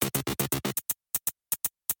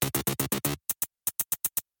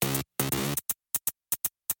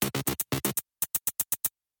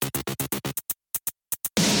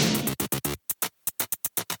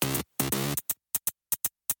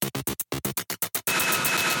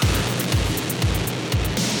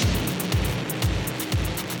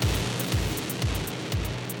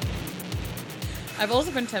I've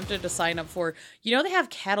also been tempted to sign up for, they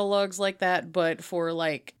have catalogs like that, but for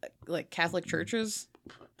like Catholic churches.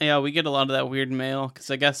 Yeah, we get a lot of that weird mail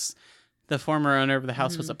because I guess the former owner of the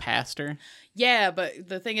house was a pastor. Yeah, but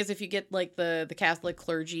the thing is, if you get like the Catholic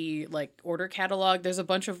clergy like order catalog, there's a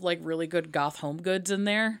bunch of like really good goth home goods in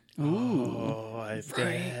there. Oh, I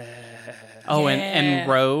bet. Oh, Yeah. and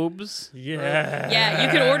robes. Yeah, you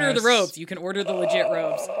can order the robes. You can order the legit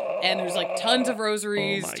robes. And there's like tons of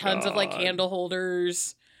rosaries, tons of like candle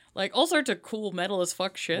holders, like all sorts of cool metal as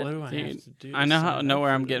fuck shit. What do I have to do? I know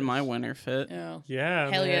where I'm getting my winter fit. Yeah,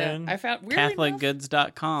 hell man. yeah! I found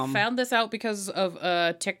CatholicGoods.com. Found this out because of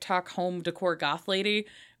a TikTok home decor goth lady,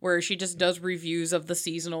 where she just does reviews of the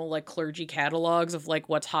seasonal like clergy catalogs of like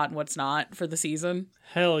what's hot and what's not for the season.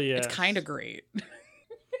 Hell yeah! It's kind of great.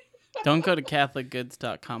 Don't go to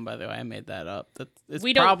CatholicGoods.com, by the way. I made that up. It's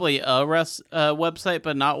We don't- probably a website,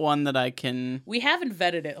 but not one that I can... We haven't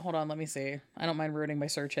vetted it. Hold on, let me see. I don't mind ruining my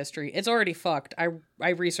search history. It's already fucked. I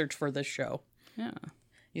researched for this show. Yeah.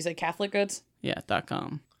 You said Catholic Goods? Yeah,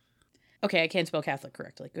 .com. Okay, I can't spell Catholic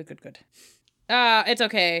correctly. Good. It's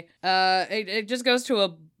okay. It just goes to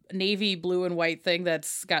a navy blue and white thing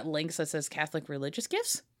that's got links that says Catholic religious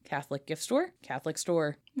gifts, Catholic gift store, Catholic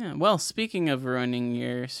store. Yeah, well, speaking of ruining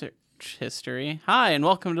your search history, hi, and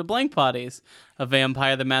welcome to Blank Bodies, a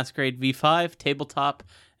Vampire the Masquerade V5 tabletop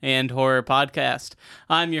and horror podcast.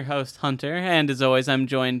 I'm your host, Hunter, and as always, I'm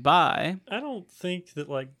joined by... I don't think that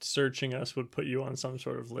like searching us would put you on some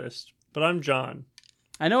sort of list, but I'm John.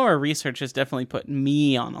 I know our research has definitely put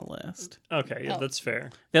me on a list. Okay, yeah, that's fair.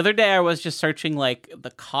 The other day I was just searching like the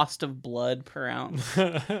cost of blood per ounce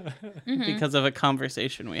because of a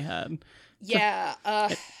conversation we had. Yeah,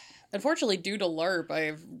 unfortunately, due to LARP,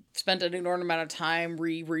 I've spent an inordinate amount of time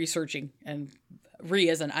researching, and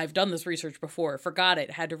as in I've done this research before, forgot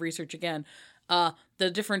it, had to research again.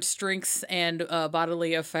 The different strengths and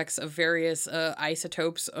bodily effects of various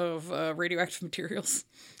isotopes of radioactive materials.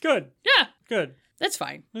 Good. Yeah, Good. that's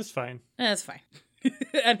fine. That's fine. That's fine.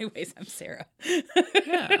 Anyways, I'm Sarah.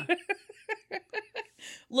 Yeah.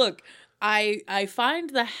 Look, I find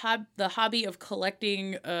the hobby of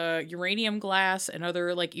collecting uranium glass and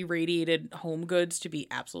other like irradiated home goods to be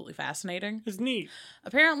absolutely fascinating. It's neat.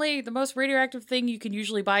 Apparently, the most radioactive thing you can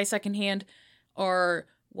usually buy secondhand are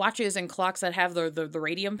watches and clocks that have the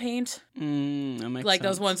radium paint. That makes Like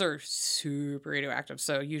sense. those ones are super radioactive.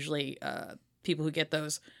 So usually people who get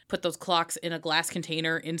those put those clocks in a glass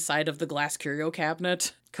container inside of the glass curio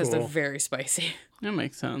cabinet because they're Cool. very spicy. That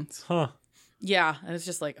makes sense. Huh. Yeah, and it's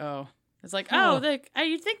just like, oh. It's like, Huh.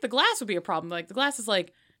 you'd think the glass would be a problem. Like, the glass is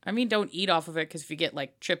like, I mean, don't eat off of it, because if you get,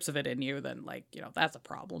 like, chips of it in you, then, like, that's a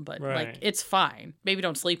problem. But, like, Right. it's fine. Maybe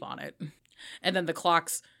don't sleep on it. And then the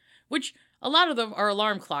clocks, which a lot of them are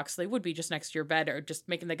alarm clocks. They would be just next to your bed or just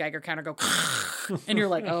making the Geiger counter go, and you're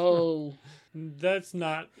like, oh, That's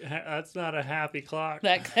not a happy clock.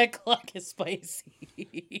 that clock is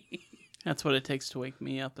spicy. That's what it takes to wake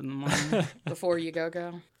me up in the morning. Before you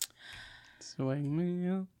go. So wake me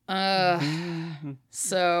up.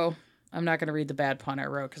 So I'm not going to read the bad pun I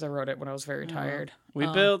wrote because I wrote it when I was very tired. We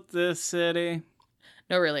built this city.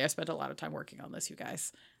 No, really, I spent a lot of time working on this, you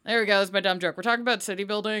guys. There we go, that's my dumb joke. We're talking about city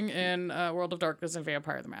building in World of Darkness and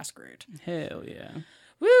Vampire the Masquerade. Hell yeah.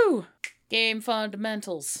 Woo! Game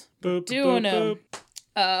fundamentals. Boop, Doing boop,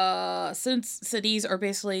 them. Since cities are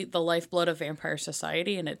basically the lifeblood of vampire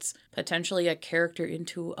society, and it's potentially a character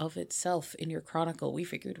into of itself in your chronicle, we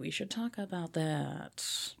figured we should talk about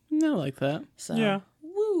that. I like that. So, Yeah.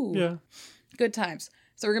 woo! Yeah. Good times.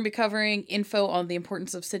 So we're going to be covering info on the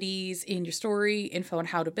importance of cities in your story, info on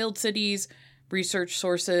how to build cities, research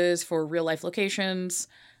sources for real-life locations,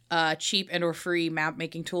 cheap and or free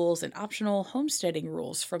map-making tools, and optional homesteading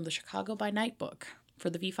rules from the Chicago by Night book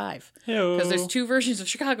for the V5. Because there's two versions of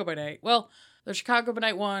Chicago by Night. Well, there's Chicago by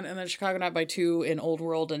Night 1, and then Chicago Night by 2 in Old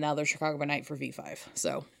World, and now there's Chicago by Night for V5.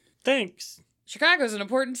 So, Thanks. Chicago's an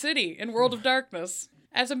important city in World of Darkness.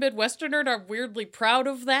 As a Midwesterner, I'm weirdly proud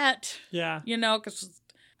of that. Yeah. Because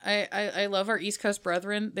I love our East Coast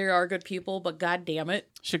brethren. They are good people, but god damn it.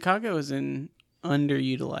 Chicago is an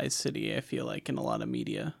underutilized city, I feel like, in a lot of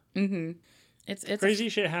media. Mm-hmm. It's Crazy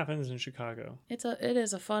shit happens in Chicago. it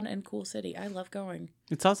is a fun and cool city. I love going.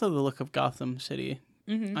 It's also the look of Gotham City.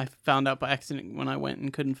 Mm-hmm. I found out by accident when I went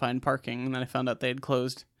and couldn't find parking, and then I found out they had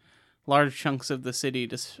closed large chunks of the city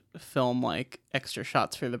to film like extra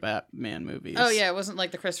shots for the Batman movies. Oh yeah, it wasn't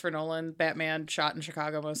like the Christopher Nolan Batman shot in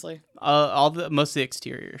Chicago mostly. Most of the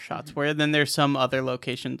exterior shots. Where then there's some other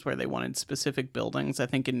locations where they wanted specific buildings. I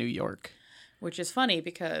think in New York. Which is funny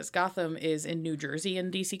because Gotham is in New Jersey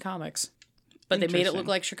in DC Comics, but they made it look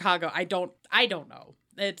like Chicago. I don't know.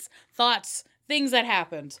 It's thoughts things that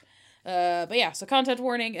happened. But yeah, so content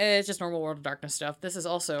warning is just normal World of Darkness stuff. This is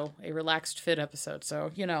also a relaxed fit episode,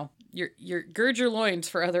 so you're gird your loins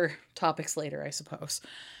for other topics later, I suppose.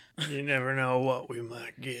 You never know what we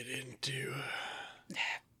might get into.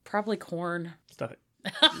 Probably corn. Stop it.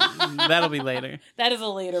 That'll be later. That is a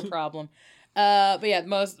later problem. But yeah,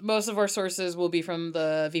 most of our sources will be from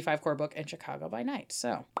the V5 core book and Chicago by Night.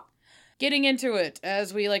 So, getting into it,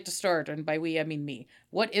 as we like to start, and by we I mean me.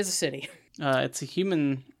 What is a city? It's a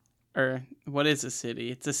human, or what is a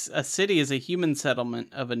city? A city is a human settlement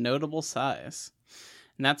of a notable size.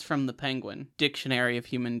 And that's from the Penguin Dictionary of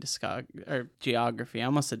Human Geography. I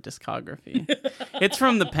almost said discography. It's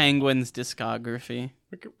from the Penguin's discography.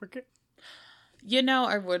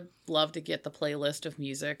 I would love to get the playlist of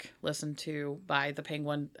music listened to by the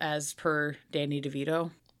Penguin as per Danny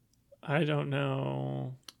DeVito. I don't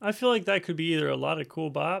know. I feel like that could be either a lot of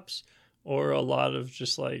cool bops or a lot of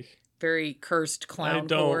just like very cursed clown. I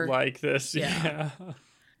don't like this. Yeah.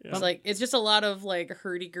 Yeah. It's just a lot of like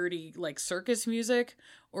hurdy-gurdy like circus music,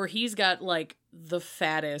 or he's got like the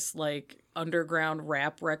fattest like underground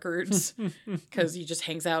rap records because he just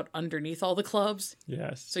hangs out underneath all the clubs.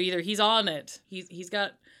 Yes. So either he's on it, he's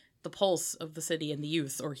got the pulse of the city and the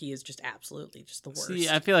youth, or he is just absolutely just the worst. See,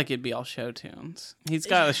 I feel like it'd be all show tunes. He's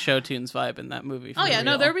got a show tunes vibe in that movie. Oh yeah,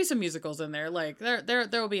 no, there'll be some musicals in there. Like there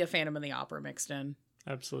will be a Phantom of the Opera mixed in.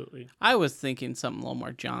 Absolutely. I was thinking something a little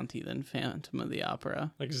more jaunty than Phantom of the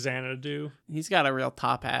Opera. Like Xanadu. He's got a real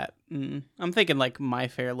top hat. I'm thinking like My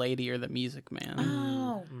Fair Lady or The Music Man.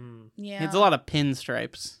 Oh, yeah. It's a lot of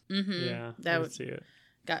pinstripes. Mm-hmm. Yeah, that I would could see it.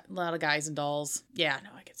 Got a lot of guys and dolls. Yeah, no,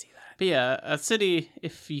 I could see that. But yeah, a city,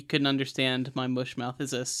 if you couldn't understand my mush mouth,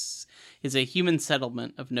 is a human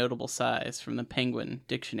settlement of notable size from the Penguin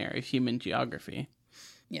Dictionary of Human Geography.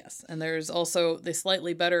 Yes, and there's also the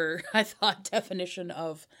slightly better, I thought, definition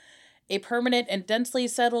of a permanent and densely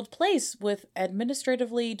settled place with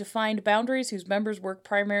administratively defined boundaries whose members work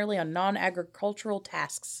primarily on non-agricultural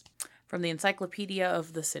tasks, from the Encyclopedia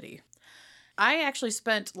of the City. I actually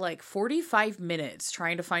spent like 45 minutes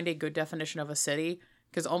trying to find a good definition of a city,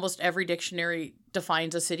 because almost every dictionary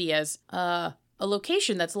defines a city as a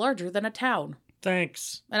location that's larger than a town.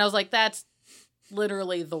 Thanks. And I was like, that's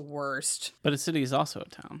literally the worst. But a city is also a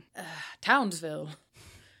town. Townsville.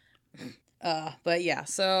 But yeah,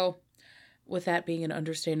 so with that being an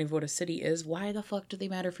understanding of what a city is, why the fuck do they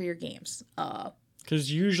matter for your games?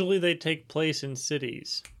 Because usually they take place in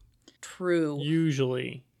cities. True.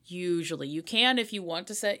 Usually. You can, if you want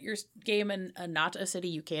to set your game in not a city,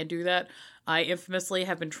 you can do that. I infamously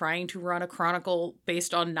have been trying to run a chronicle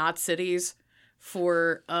based on not cities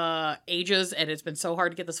for ages, and it's been so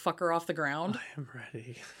hard to get this fucker off the ground. I am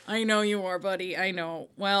ready. I know you are, buddy. I know.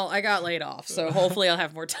 Well, I got laid off, so hopefully I'll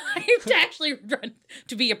have more time to actually run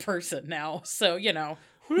to be a person now. So,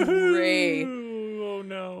 hooray. Oh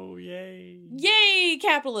no, yay. Yay,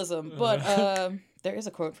 capitalism. But there is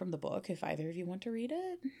a quote from the book if either of you want to read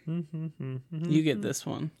it. You get this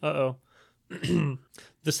one. Uh-oh.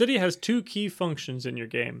 The city has two key functions in your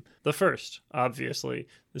game. The first, obviously,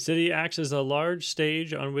 the city acts as a large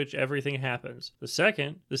stage on which everything happens. The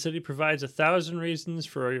second, the city provides 1,000 reasons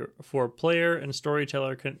for player and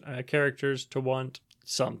storyteller characters to want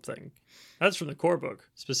something. That's from the core book,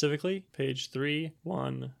 specifically page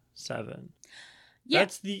 317. Yeah.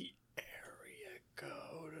 That's the area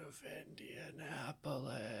code of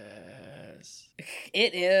Indianapolis.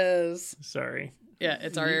 It is. Sorry. Yeah,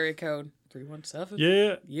 it's our area code. 317.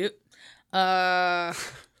 Yeah. Yep.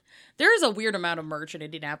 There is a weird amount of merch in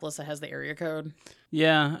Indianapolis that has the area code.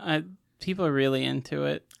 Yeah, people are really into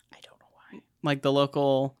it. I don't know why. Like the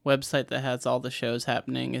local website that has all the shows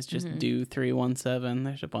happening is just Do 317.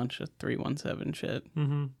 There's a bunch of 317 shit.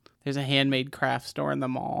 Mm-hmm. There's a handmade craft store in the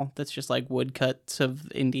mall that's just like woodcuts of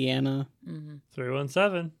Indiana.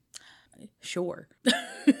 317. Sure.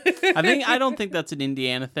 I don't think that's an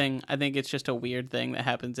Indiana thing. I think it's just a weird thing that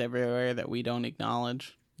happens everywhere that we don't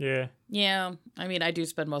acknowledge. Yeah. Yeah. I mean, I do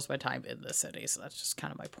spend most of my time in the city, so that's just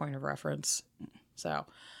kind of my point of reference. So,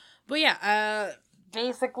 but yeah,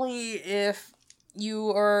 basically, if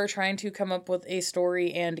you are trying to come up with a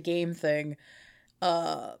story and game thing,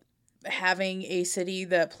 having a city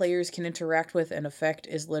that players can interact with and affect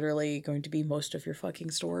is literally going to be most of your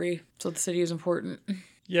fucking story. So the city is important.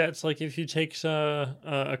 Yeah, it's like if you take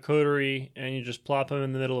a coterie and you just plop them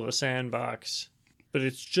in the middle of a sandbox, but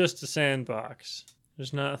it's just a sandbox.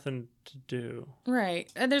 There's nothing to do. Right.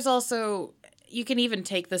 And there's also, you can even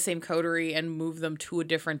take the same coterie and move them to a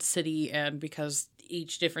different city, and because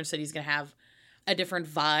each different city is going to have a different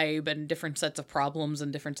vibe and different sets of problems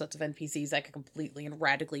and different sets of NPCs that could completely and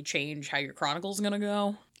radically change how your chronicle's going to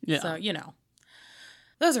go. Yeah. So,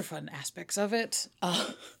 those are fun aspects of it.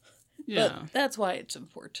 Yeah. But that's why it's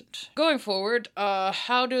important. Going forward,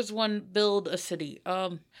 how does one build a city?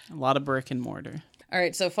 A lot of brick and mortar. All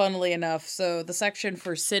right, so funnily enough, so the section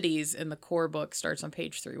for cities in the core book starts on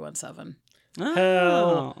page 317.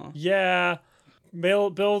 Hell yeah.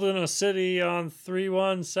 Building a city on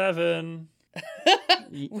 317.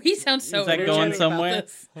 We sound so Is that energetic going somewhere? about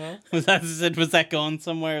this. Huh? Was that going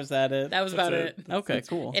somewhere? Is that it? That was about That's it. Okay,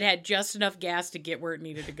 cool. It had just enough gas to get where it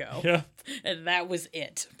needed to go. Yeah. And that was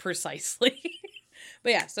it, precisely.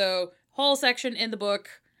 But yeah, so whole section in the book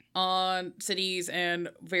on cities and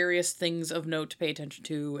various things of note to pay attention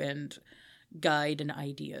to and guide and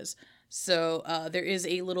ideas. So there is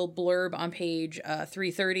a little blurb on page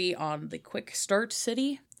 330 on the quick start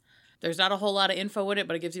city. There's not a whole lot of info in it,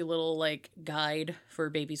 but it gives you a little like guide for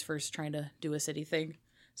babies first trying to do a city thing.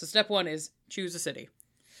 So step 1 is choose a city.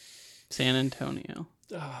 San Antonio.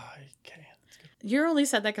 Oh, I can't. You only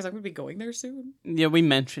said that because I'm going to be going there soon. Yeah, we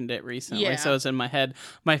mentioned it recently, Yeah. so it's in my head.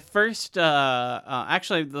 My first,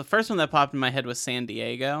 actually, the first one that popped in my head was San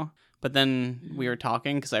Diego, but then we were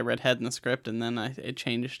talking because I read ahead in the script, and then it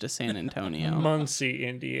changed to San Antonio. Muncie,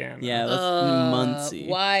 Indiana. Yeah, that's Muncie.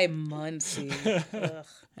 Why Muncie? Ugh.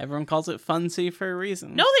 Everyone calls it Funsy for a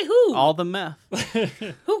reason. No, they who? All the meth.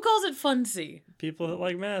 Who calls it Funsy? People that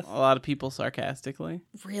like math. A lot of people sarcastically.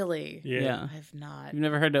 Really? Yeah. I've not. You've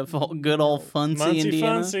never heard of good old Funsy, Muncie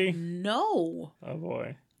Indiana? Funcy. No. Oh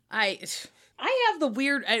boy. I have the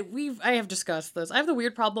weird I have discussed this. I have the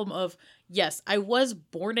weird problem of yes, I was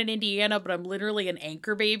born in Indiana, but I'm literally an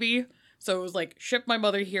anchor baby. So it was like shipped my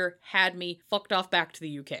mother here, had me, fucked off back to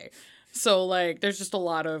the UK. So like there's just a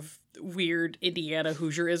lot of weird Indiana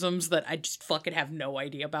Hoosierisms that I just fucking have no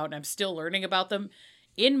idea about, and I'm still learning about them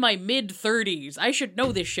in my mid-30s. I should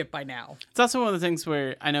know this shit by now. It's also one of the things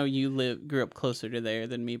where I know you grew up closer to there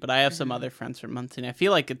than me, but I have some other friends from Muncie, and I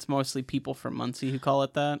feel like it's mostly people from Muncie who call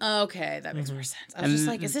it that. Okay, that makes more sense. I was just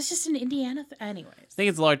like, is this just an Indiana anyways? I think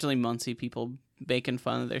it's largely Muncie people making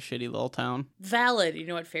fun of their shitty little town. Valid. You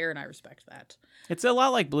know what? Fair, and I respect that. It's a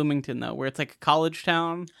lot like Bloomington, though, where it's like a college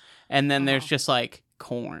town, and then there's just like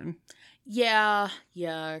corn. Yeah,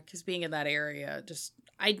 because being in that area, just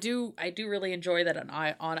I do really enjoy that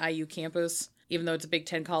on IU campus, even though it's a Big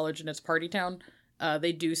Ten college and it's party town.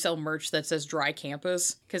 They do sell merch that says dry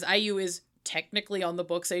campus, because IU is technically on the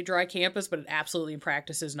books a dry campus, but it absolutely in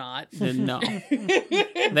practice is not. No.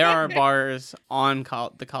 There are bars on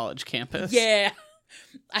the college campus. Yeah.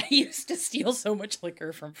 I used to steal so much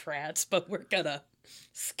liquor from frats, but we're gonna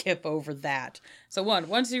skip over that. So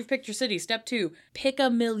once you've picked your city, step 2, pick a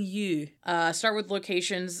milieu. Start with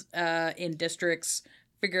locations in districts,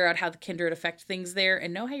 figure out how the kindred affect things there,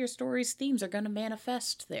 and know how your story's themes are gonna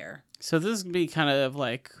manifest there. So this would be kind of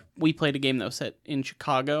like, we played a game that was set in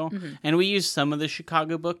Chicago, and we used some of the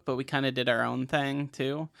Chicago book, but we kind of did our own thing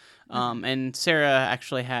too. And Sarah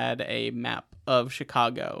actually had a map of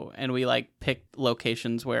Chicago, and we like picked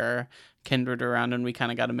locations where kindred are around, and we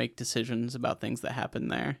kind of got to make decisions about things that happen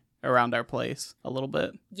there around our place a little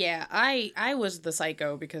bit. Yeah, I was the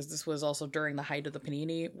psycho because this was also during the height of the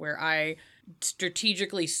Panini, where I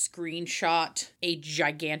strategically screenshot a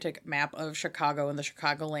gigantic map of Chicago and the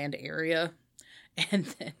Chicagoland area, and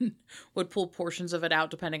then would pull portions of it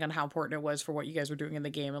out depending on how important it was for what you guys were doing in the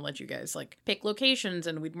game, and let you guys like pick locations,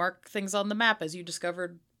 and we'd mark things on the map as you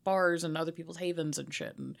discovered bars and other people's havens and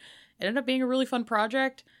shit, and it ended up being a really fun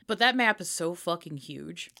project. But that map is so fucking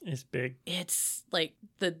huge. It's big. It's like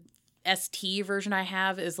the ST version I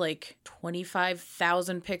have is like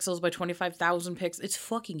 25,000 pixels by 25,000 pixels. It's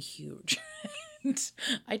fucking huge.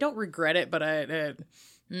 I don't regret it, but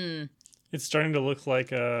It's starting to look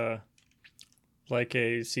like a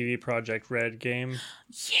CD Projekt Red game.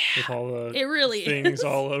 Yeah, with all the it really things is.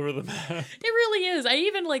 all over the map. It really is. I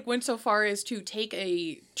even like went so far as to take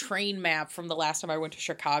a train map from the last time I went to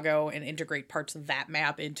Chicago and integrate parts of that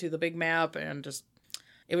map into the big map, and just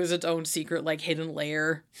it was its own secret like hidden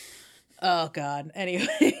layer. Oh god.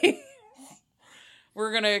 Anyway,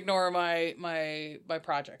 we're gonna ignore my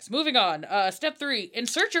projects. Moving on. Step 3: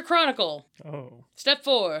 insert your chronicle. Oh, Step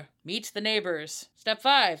 4: meet the neighbors. Step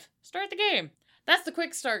 5: start the game. That's the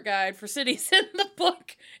quick start guide for cities in the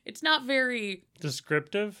book. It's not very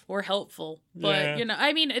descriptive or helpful, but Yeah. you know,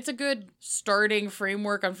 I mean, it's a good starting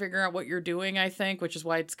framework on figuring out what you're doing, I think, which is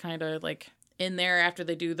why it's kind of like in there after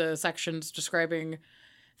they do the sections describing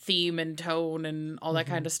theme and tone and all that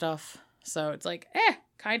kind of stuff. So it's like,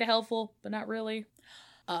 kind of helpful, but not really.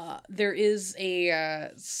 There is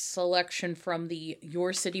a selection from the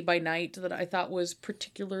Your City by Night that I thought was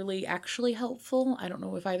particularly actually helpful. I don't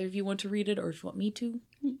know if either of you want to read it or if you want me to.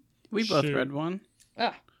 We both Shoot. read one.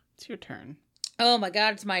 Ah. It's your turn. Oh my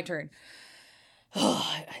god, it's my turn.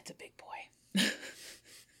 Oh, it's a big boy.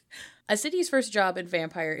 A city's first job in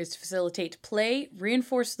Vampire is to facilitate play,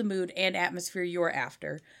 reinforce the mood and atmosphere you're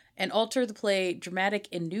after, and alter the play dramatic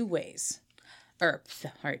in new ways.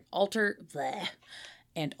 Alter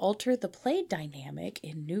the play dynamic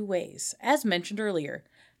in new ways. As mentioned earlier,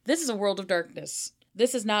 this is a world of darkness.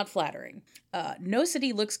 This is not flattering. No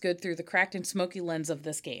city looks good through the cracked and smoky lens of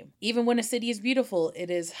this game. Even when a city is beautiful, it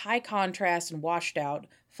is high contrast and washed out,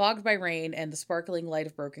 fogged by rain and the sparkling light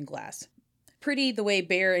of broken glass. Pretty the way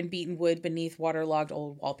bare and beaten wood beneath waterlogged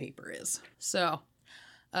old wallpaper is. So,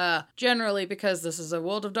 generally, because this is a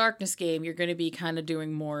World of Darkness game, you're going to be kind of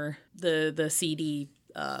doing more the seedy,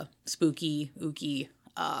 spooky, ooky,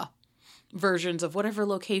 versions of whatever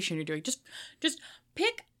location you're doing. Just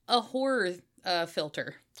pick a horror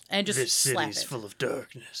filter and just This slap city's it. full of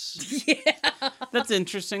darkness. Yeah. That's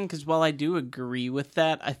interesting because while I do agree with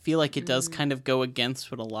that, I feel like it does kind of go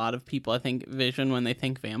against what a lot of people, I think, vision when they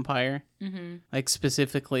think vampire. Mm-hmm. Like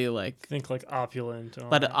specifically like Think like opulent. And all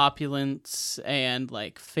a lot of that. opulence and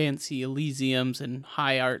like fancy Elysiums and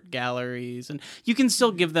high art galleries. And you can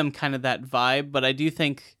still give them kind of that vibe, but I do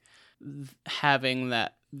think having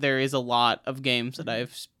that, there is a lot of games that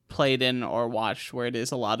I've played in or watched where it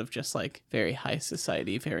is a lot of just like very high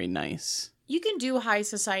society, very nice. You can do high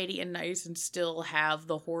society and nice and still have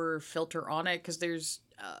the horror filter on it, because there's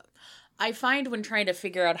I find when trying to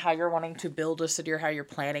figure out how you're wanting to build a city or how you're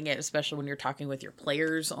planning it, especially when you're talking with your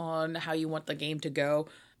players on how you want the game to go,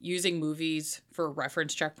 using movies for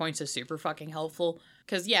reference checkpoints is super fucking helpful.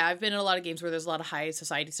 Because, yeah, I've been in a lot of games where there's a lot of high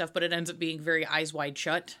society stuff, but it ends up being very eyes wide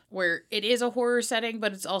shut, where it is a horror setting,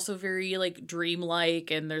 but it's also very, like,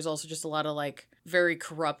 dreamlike, and there's also just a lot of, like, very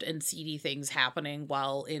corrupt and seedy things happening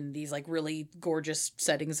while in these, like, really gorgeous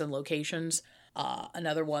settings and locations.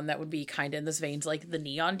 Another one that would be kind of in this vein is, like, the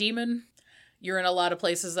Neon Demon. You're in a lot of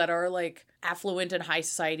places that are, like, affluent and high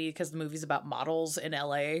society because the movie's about models in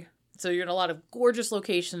LA. So you're in a lot of gorgeous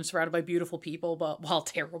locations surrounded by beautiful people, but while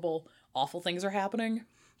terrible, awful things are happening.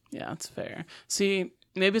 Yeah, that's fair. See,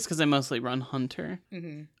 maybe it's because I mostly run Hunter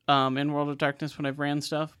in World of Darkness when I've ran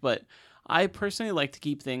stuff, but I personally like to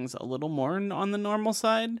keep things a little more on the normal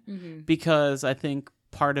side because I think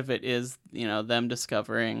part of it is, you know, them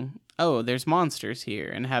discovering, oh, there's monsters here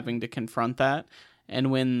and having to confront that. And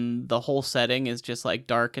when the whole setting is just like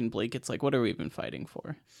dark and bleak, it's like, what are we even fighting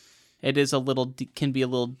for? It is a little, can be a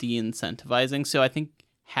little de-incentivizing. So I think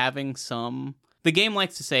having some, the game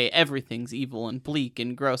likes to say everything's evil and bleak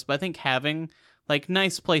and gross, but I think having like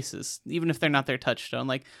nice places, even if they're not their touchstone,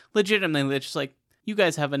 like legitimately, it's just like, you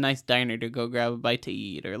guys have a nice diner to go grab a bite to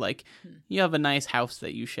eat, or like you have a nice house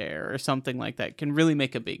that you share or something like that can really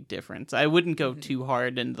make a big difference. I wouldn't go too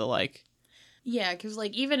hard into like, Yeah, because,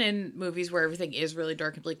 like, even in movies where everything is really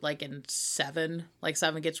dark and bleak, like in Seven, like,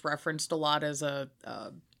 Seven gets referenced a lot as a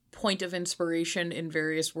point of inspiration in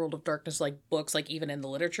various World of Darkness, like, books, like, even in the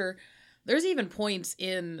literature. There's even points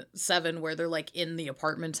in Seven where they're, like, in the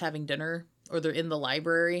apartments having dinner, or they're in the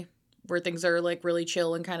library, where things are, like, really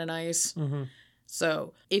chill and kind of nice. Mm-hmm.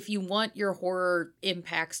 So, if you want your horror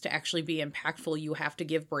impacts to actually be impactful, you have to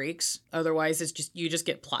give breaks. Otherwise, it's just, you just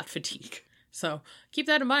get plot fatigue. So keep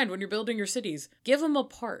that in mind when you're building your cities. Give them a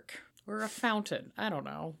park or a fountain. I don't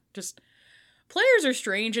know. Just, players are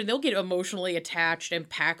strange and they'll get emotionally attached and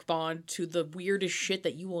pack bond to the weirdest shit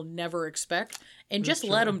that you will never expect. And just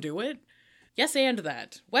let them do it. Yes, and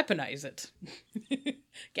that. Weaponize it.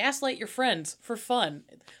 Gaslight your friends for fun.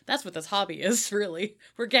 That's what this hobby is, really.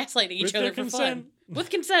 We're gaslighting each With other their for consent. fun. With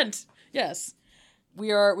consent. Yes.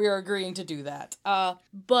 We are agreeing to do that.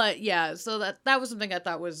 But yeah, so that was something I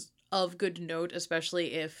thought was of good note,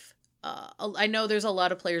 especially if I know there's a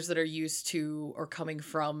lot of players that are used to or coming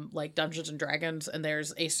from like Dungeons and Dragons, and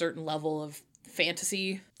there's a certain level of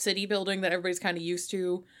fantasy city building that everybody's kind of used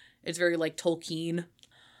to. It's very like Tolkien.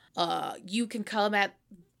 You can come at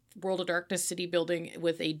World of Darkness city building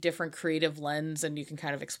with a different creative lens, and you can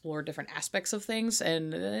kind of explore different aspects of things,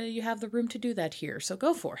 and you have the room to do that here, so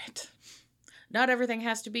go for it. Not everything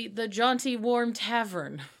has to be the jaunty, warm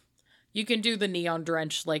tavern. You can do the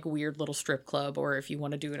neon-drenched, like, weird little strip club, or if you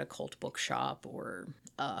want to do an occult bookshop, or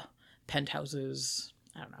penthouses.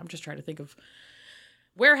 I don't know, I'm just trying to think of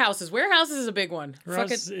warehouses. Warehouses is a big one. Warehouse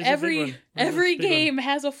Fucking is a big every one. Warehouse is a big game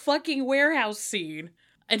has a fucking warehouse scene.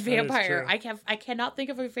 And That is Vampire. true. I cannot think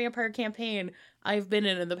of a Vampire campaign I've been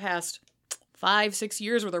in the past 5-6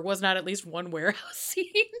 years where there was not at least one warehouse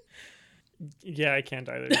scene. Yeah, I can't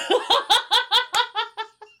either.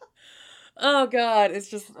 Oh god, it's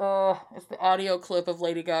just it's the audio clip of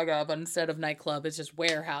Lady Gaga, but instead of nightclub, it's just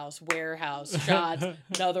warehouse, shot,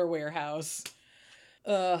 another warehouse.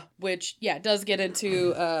 which, yeah, does get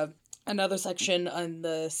into another section on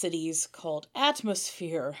the cities called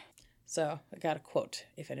Atmosphere. So I got a quote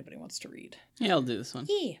if anybody wants to read. Yeah, I'll do this one.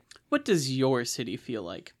 Yeah. What does your city feel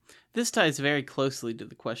like? This ties very closely to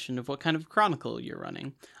the question of what kind of chronicle you're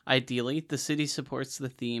running. Ideally, the city supports the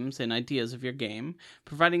themes and ideas of your game,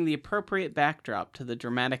 providing the appropriate backdrop to the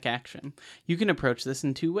dramatic action. You can approach this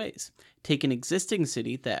in two ways. Take an existing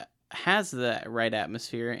city that has the right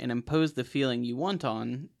atmosphere and impose the feeling you want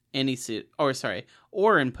on any city,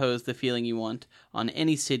 or impose the feeling you want on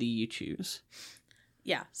any city you choose.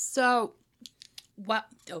 Yeah. So, what?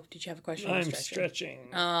 Oh, did you have a question? I'm stretching.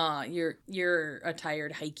 You're a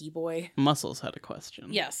tired hikey boy. Muscles had a question.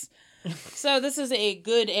 Yes. So this is a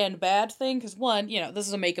good and bad thing because one, this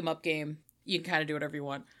is a make 'em up game. You can kind of do whatever you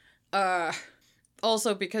want.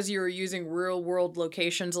 Also, because you're using real world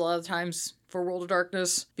locations a lot of times for World of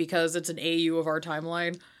Darkness, because it's an AU of our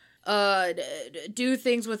timeline. Do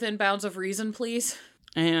things within bounds of reason, please.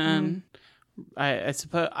 And I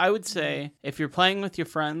suppose I would say if you're playing with your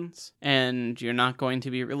friends and you're not going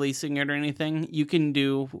to be releasing it or anything, you can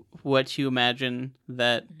do what you imagine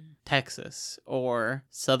that Texas or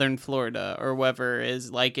Southern Florida or wherever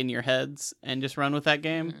is like in your heads and just run with that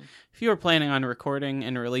game. If you are planning on recording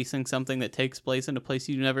and releasing something that takes place in a place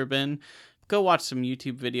you've never been, go watch some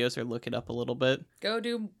YouTube videos or look it up a little bit.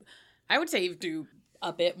 I would say do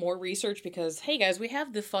a bit more research because, hey guys, we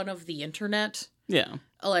have the fun of the internet. Yeah.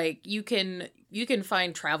 Like, you can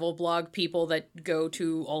find travel blog people that go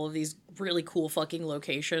to all of these really cool fucking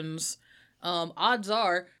locations. Odds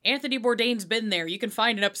are, Anthony Bourdain's been there. You can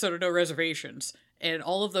find an episode of No Reservations. And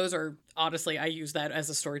all of those are, honestly, I use that as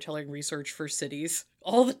a storytelling research for cities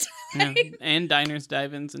all the time. Yeah. And diners,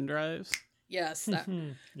 dive-ins, and drives. Yes. That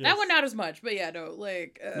Yes. one not as much, but yeah, no,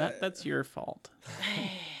 like... That's your fault.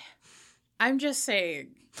 I'm just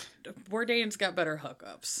saying, Bourdain's got better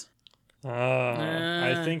hookups.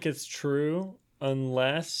 I think it's true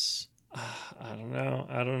unless I don't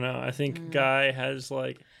know. I think Guy has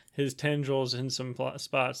like his tendrils in some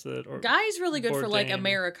spots that. Or Guy's really good for like Bourdain.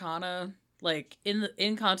 Americana, like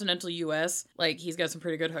in continental U.S. Like he's got some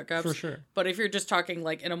pretty good hookups For sure. But if you're just talking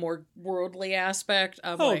like in a more worldly aspect,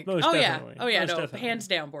 I'm most definitely. oh yeah, Most no, definitely. hands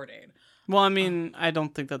down Bourdain. Well, I mean, I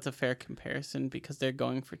don't think that's a fair comparison because they're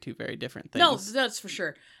going for two very different things. No, that's for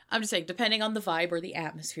sure. I'm just saying, depending on the vibe or the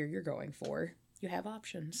atmosphere you're going for, you have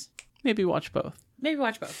options. Maybe watch both. Maybe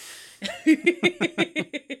watch both.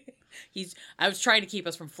 I was trying to keep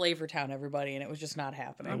us from Flavor Town, everybody, and it was just not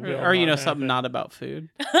happening. Will Or, not something happen. not about food.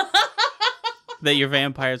 That your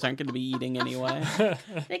vampires aren't going to be eating anyway.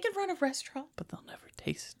 They could run a restaurant. But they'll never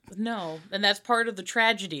taste. No, and that's part of the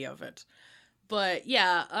tragedy of it. But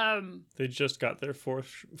yeah, They just got their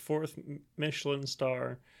fourth Michelin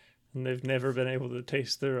star, and they've never been able to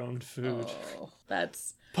taste their own food. oh,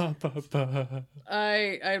 that's Pa, pa, pa.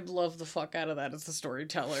 I love the fuck out of that as a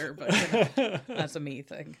storyteller, but that's a me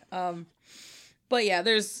thing. But yeah,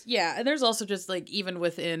 there's also just like even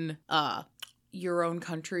within your own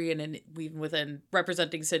country and even within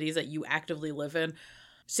representing cities that you actively live in.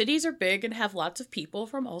 Cities are big and have lots of people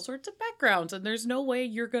from all sorts of backgrounds, and there's no way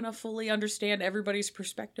you're gonna fully understand everybody's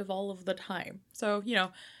perspective all of the time. So,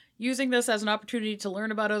 using this as an opportunity to learn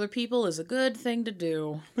about other people is a good thing to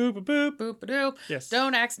do. Boop, boop, boop. Boop-a-doop. Yes.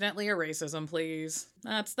 Don't accidentally erase racism, please.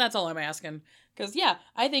 That's all I'm asking. Because, yeah,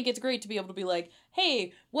 I think it's great to be able to be like,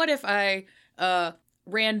 hey, what if I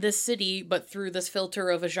ran this city but through this filter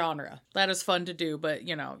of a genre? That is fun to do, but,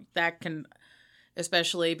 that can...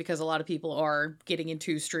 Especially because a lot of people are getting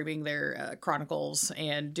into streaming their chronicles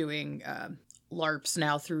and doing LARPs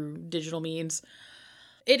now through digital means.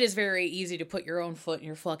 It is very easy to put your own foot in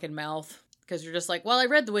your fucking mouth because you're just like, well, I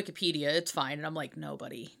read the Wikipedia, it's fine. And I'm like, no,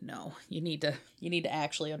 buddy, no. You need to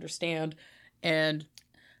actually understand. And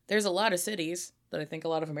there's a lot of cities that I think a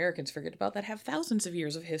lot of Americans forget about that have thousands of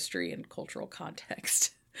years of history and cultural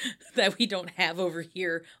context. That we don't have over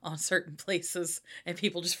here on certain places, and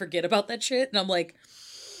people just forget about that shit. And I'm like,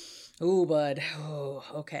 "Ooh, bud. Oh,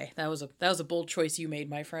 okay. That was a bold choice you made,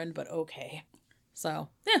 my friend. But okay." So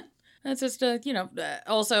yeah, that's just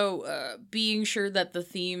also being sure that the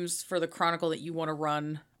themes for the chronicle that you want to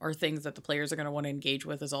run are things that the players are going to want to engage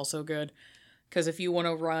with is also good. Because if you want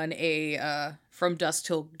to run a From Dusk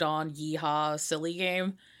Till Dawn yeehaw silly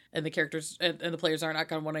game. And the characters and the players are not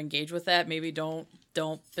going to want to engage with that. Maybe don't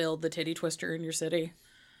build the titty twister in your city.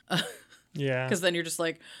 Yeah. Because then you're just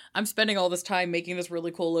like, I'm spending all this time making this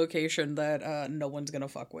really cool location that no one's going to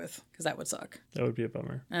fuck with. Because that would suck. That would be a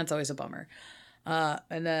bummer. That's always a bummer.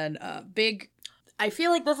 And then I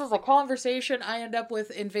feel like this is a conversation I end up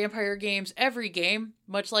with in vampire games every game.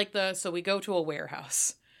 Much like so we go to a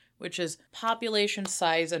warehouse. which is population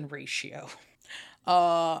size and ratio.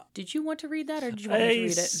 Did you want to read that, or did you want me to A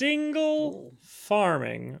read it? single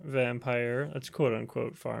farming vampire, that's quote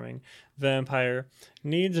unquote farming vampire,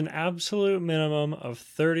 needs an absolute minimum of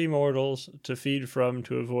 30 mortals to feed from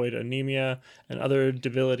to avoid anemia and other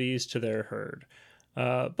debilities to their herd.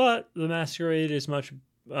 But the masquerade is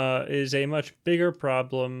a much bigger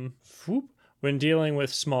problem when dealing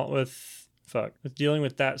with dealing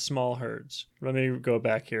with that small herds. Let me go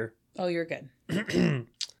back here. Oh, you're good.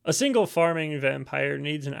 A single farming vampire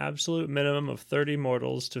needs an absolute minimum of 30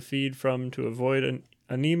 mortals to feed from to avoid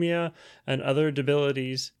anemia and other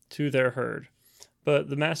debilities to their herd. But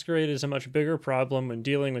the masquerade is a much bigger problem when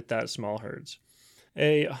dealing with that small herds.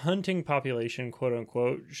 A hunting population, quote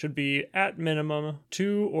unquote, should be at minimum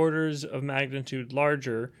 2 orders of magnitude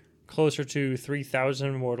larger, closer to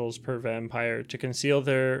 3,000 mortals per vampire, to conceal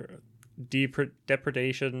their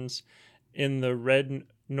depredations in the red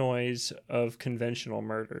noise of conventional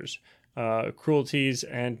murders, cruelties,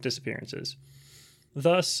 and disappearances.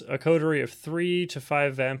 Thus, a coterie of 3 to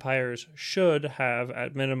 5 vampires should have,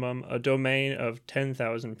 at minimum, a domain of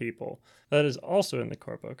 10,000 people. That is also in the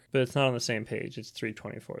core book, but it's not on the same page. It's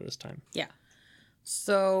 324 this time. Yeah.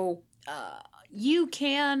 So, you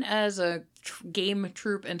can, as a game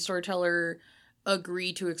troupe and storyteller,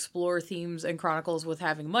 agree to explore themes and chronicles with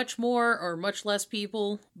having much more or much less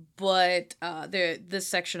people, but this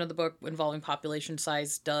section of the book involving population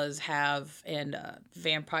size does have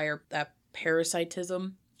vampire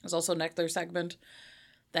parasitism. There's also another segment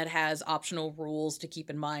that has optional rules to keep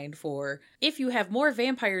in mind for if you have more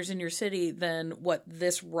vampires in your city than what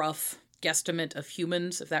this rough guesstimate of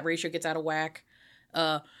humans, if that ratio gets out of whack,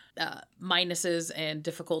 minuses and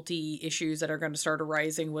difficulty issues that are going to start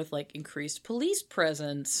arising with like increased police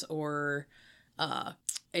presence, or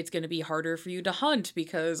it's going to be harder for you to hunt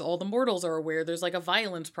because all the mortals are aware there's like a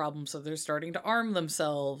violence problem, so they're starting to arm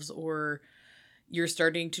themselves, or you're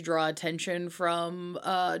starting to draw attention from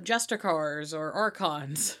Justicars or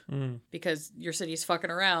Archons because your city's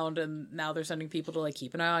fucking around, and now they're sending people to like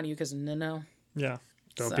keep an eye on you because no. Yeah.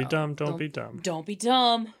 Don't be dumb. Don't be dumb. Don't be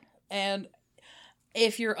dumb. And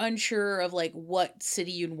if you're unsure of like what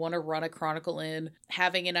city you'd want to run a chronicle in,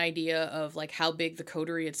 having an idea of like how big the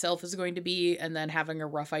coterie itself is going to be, and then having a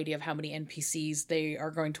rough idea of how many NPCs they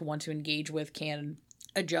are going to want to engage with can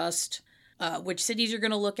adjust which cities you're going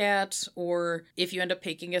to look at. Or if you end up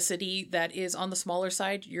picking a city that is on the smaller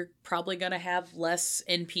side, you're probably going to have less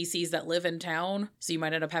NPCs that live in town, so you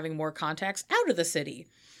might end up having more contacts out of the city.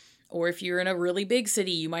 Or if you're in a really big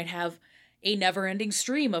city, you might have a never-ending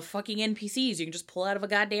stream of fucking NPCs you can just pull out of a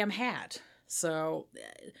goddamn hat. So,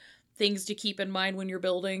 things to keep in mind when you're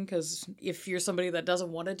building, because if you're somebody that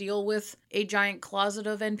doesn't want to deal with a giant closet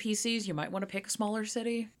of NPCs, you might want to pick a smaller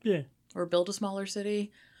city. Yeah. Or build a smaller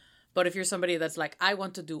city. But if you're somebody that's like, I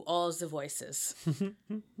want to do all the voices,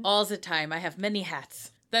 all the time, I have many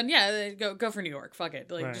hats, then yeah, go for New York. Fuck it.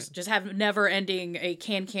 Like, right. just have never-ending a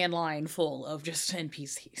can line full of just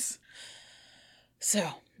NPCs. So,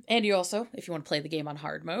 and you also, if you want to play the game on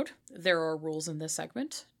hard mode, there are rules in this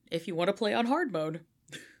segment. If you want to play on hard mode,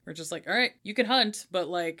 we're just like, all right, you can hunt, but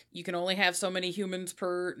like, you can only have so many humans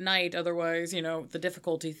per night. Otherwise, you know, the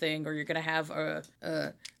difficulty thing, or you're going to have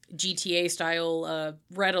a GTA style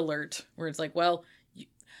red alert where it's like, well,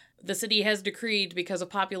 the city has decreed because of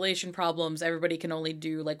population problems, everybody can only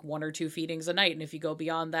do like 1 or 2 feedings a night. And if you go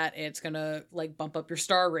beyond that, it's going to like bump up your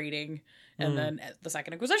star rating. And then the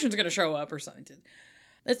Second Inquisition's going to show up or something.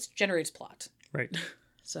 That generates plot. Right.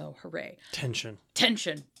 So, hooray. Tension.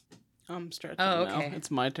 I'm stretching Oh, now. okay.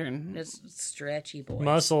 It's my turn. It's stretchy, boy.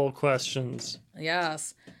 Muscle questions.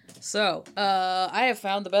 Yes. So, I have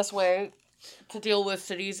found the best way to deal with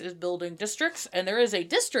cities is building districts, and there is a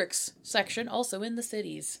districts section also in the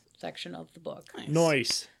cities section of the book.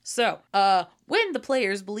 Nice. So, when the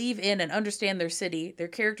players believe in and understand their city, their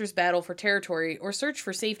characters' battle for territory or search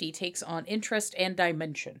for safety takes on interest and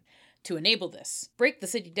dimension. To enable this, break the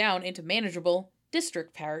city down into manageable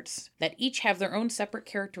district parts that each have their own separate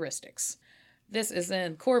characteristics. This is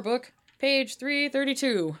in Core Book, page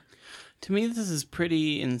 332. To me, this is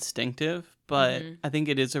pretty instinctive, but I think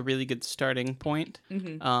it is a really good starting point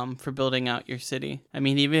for building out your city. I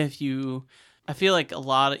mean, I feel like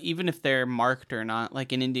even if they're marked or not,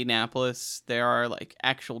 like in Indianapolis, there are like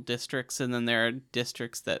actual districts, and then there are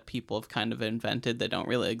districts that people have kind of invented that don't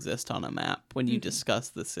really exist on a map when you discuss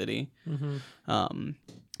the city.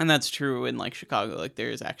 And that's true in like Chicago. Like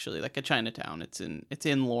there's actually like a Chinatown. It's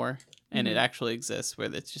in lore. And it actually exists,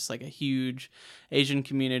 where it's just like a huge Asian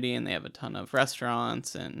community, and they have a ton of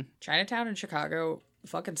restaurants. And Chinatown in Chicago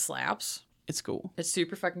fucking slaps. It's cool. It's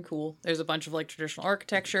super fucking cool. There's a bunch of like traditional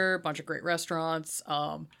architecture, a bunch of great restaurants.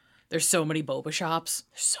 There's so many boba shops.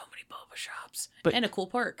 And a cool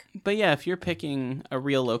park. But yeah, if you're picking a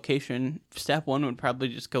real location, step one would probably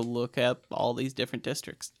just go look up all these different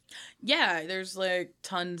districts. Yeah, there's like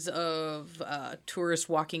tons of tourist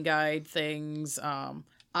walking guide things.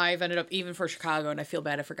 I've ended up, even for Chicago, and I feel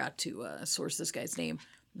bad I forgot to source this guy's name.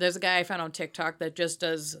 There's a guy I found on TikTok that just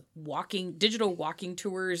does digital walking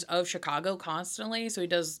tours of Chicago constantly. So he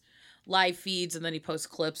does live feeds and then he posts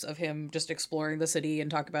clips of him just exploring the city and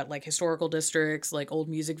talk about like historical districts, like old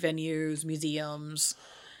music venues, museums,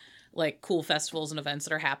 like cool festivals and events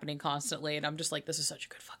that are happening constantly. And I'm just like, this is such a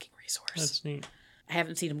good fucking resource. That's neat. I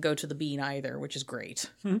haven't seen him go to the Bean either, which is great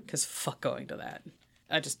because fuck going to that.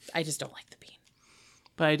 I just don't like the Bean.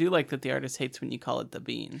 But I do like that the artist hates when you call it the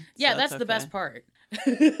Bean. So Yeah, that's the best part.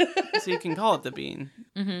 So you can call it the Bean.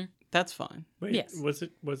 Mm-hmm. That's fine. Wait, Yes. was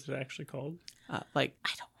it actually called? Like, I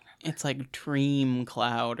don't it's like Dream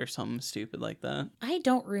Cloud or something stupid like that. I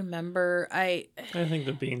don't remember. I think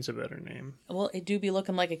the bean's a better name. Well, it do be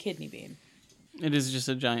looking like a kidney bean. It is just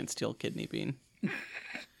a giant steel kidney bean.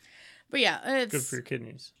 But yeah, it's Good for your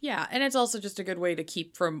kidneys. yeah, and it's also just a good way to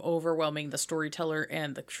keep from overwhelming the storyteller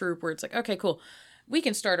and the troop where it's like, okay, cool. We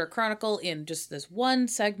can start our chronicle in just this one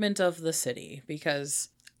segment of the city because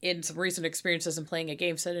in some recent experiences in playing a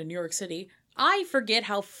game set in New York City, I forget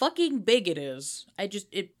how fucking big it is.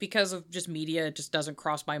 Because of just media, it just doesn't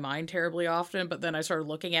cross my mind terribly often, but then I started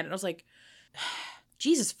looking at it and I was like,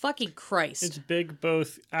 Jesus fucking Christ. It's big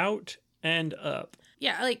both out and up.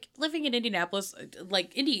 Yeah, like living in Indianapolis,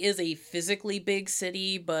 like Indy is a physically big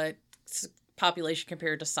city, but population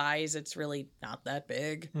compared to size, it's really not that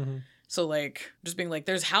big. Mm-hmm. So like just being like,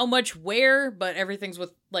 there's how much where, but everything's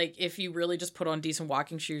with like, if you really just put on decent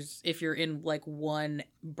walking shoes, if you're in like one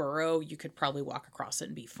borough, you could probably walk across it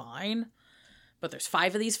and be fine. But there's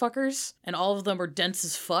 5 of these fuckers and all of them are dense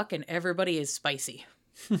as fuck and everybody is spicy.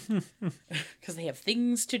 Because they have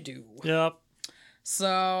things to do. Yep.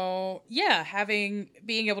 So, yeah,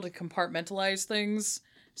 being able to compartmentalize things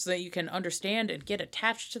so that you can understand and get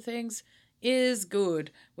attached to things is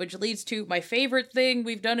good, which leads to my favorite thing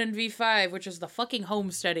we've done in V5, which is the fucking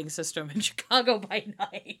homesteading system in Chicago by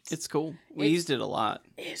Night. It's cool. We used it a lot.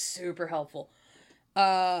 It's super helpful.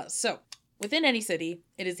 So, within any city,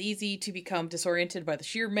 it is easy to become disoriented by the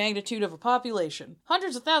sheer magnitude of a population.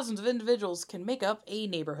 Hundreds of thousands of individuals can make up a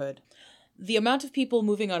neighborhood. The amount of people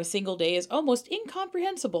moving on a single day is almost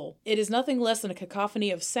incomprehensible. It is nothing less than a cacophony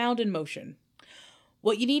of sound and motion.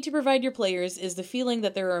 What you need to provide your players is the feeling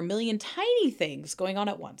that there are a million tiny things going on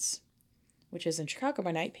at once, which is in Chicago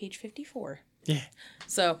by Night, page 54. Yeah.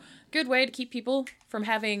 So, good way to keep people from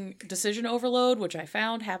having decision overload, which I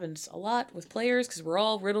found happens a lot with players because we're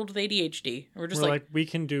all riddled with ADHD. And we're just We're we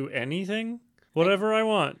can do anything, whatever I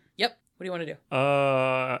want. Yep. What do you want to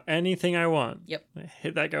do? Anything I want. Yep.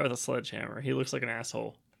 Hit that guy with a sledgehammer. He looks like an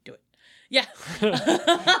asshole. Do it. Yeah.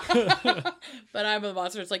 But I'm the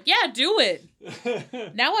monster. It's like, yeah, do it.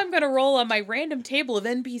 Now I'm going to roll on my random table of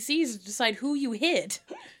NPCs to decide who you hit.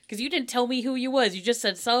 Because you didn't tell me who you was. You just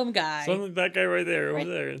said some guy. That guy right there, Right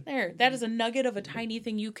over there. There. That is a nugget of a tiny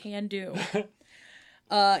thing you can do.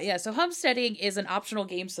 So homesteading is an optional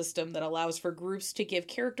game system that allows for groups to give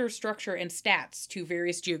character structure and stats to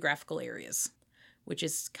various geographical areas, which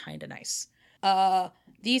is kind of nice.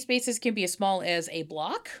 These spaces can be as small as a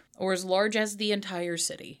block or as large as the entire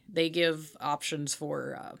city. They give options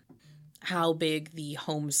for how big the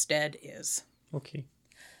homestead is. Okay.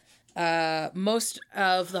 Most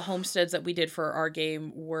of the homesteads that we did for our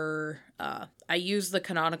game were, I used the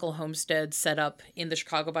canonical homestead set up in the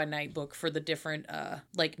Chicago by Night book for the different,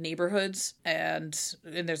 neighborhoods, and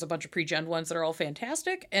there's a bunch of pre-gen ones that are all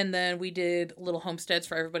fantastic, and then we did little homesteads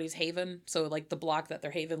for everybody's haven, so like the block that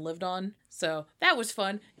their haven lived on, so that was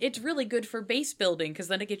fun. It's really good for base building, because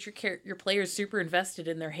then it gets your players super invested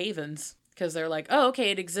in their havens. Because they're like, oh,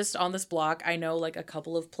 okay, it exists on this block. I know, like, a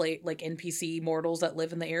couple of NPC mortals that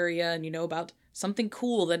live in the area, and you know about something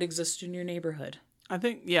cool that exists in your neighborhood. I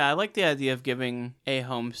like the idea of giving a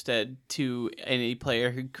homestead to any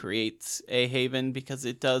player who creates a haven, because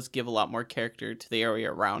it does give a lot more character to the area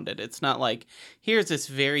around it. It's not like, here's this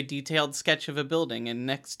very detailed sketch of a building, and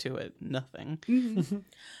next to it, nothing. Mm-hmm.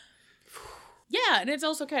 Yeah, and it's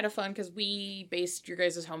also kind of fun because we based your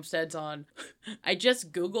guys' homesteads on... I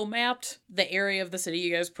just Google mapped the area of the city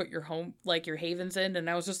you guys put your your havens in, and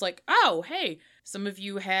I was just like, oh, hey, some of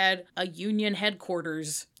you had a union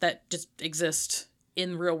headquarters that just exist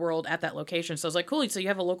in real world at that location. So I was like, cool, so you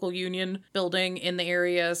have a local union building in the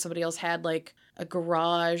area. Somebody else had, a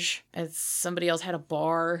garage, and somebody else had a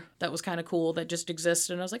bar that was kind of cool that just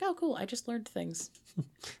existed. And I was like, oh, cool. I just learned things.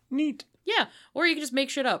 Neat. Yeah. Or you can just make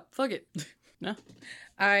shit up. Fuck it. No.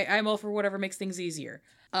 I'm all for whatever makes things easier.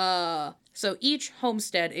 So each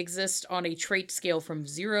homestead exists on a trait scale from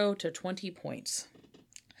 0 to 20 points.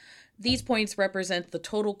 These points represent the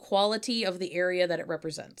total quality of the area that it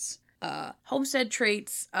represents. Homestead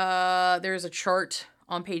traits, there's a chart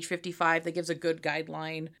on page 55 that gives a good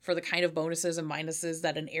guideline for the kind of bonuses and minuses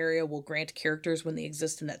that an area will grant characters when they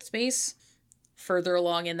exist in that space. Further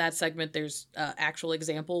along in that segment, there's actual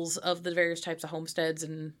examples of the various types of homesteads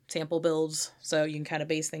and sample builds, so you can kind of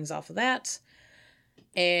base things off of that.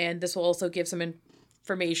 And this will also give some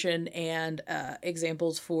information and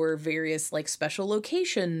examples for various like special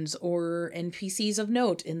locations or NPCs of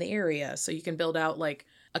note in the area. So you can build out like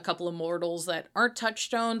a couple of mortals that aren't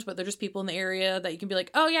touchstones, but they're just people in the area that you can be like,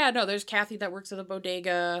 oh yeah, no, there's Kathy that works at the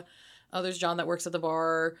bodega. Oh, there's John that works at the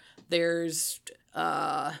bar. There's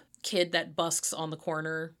kid that busks on the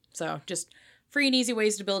corner. So just free and easy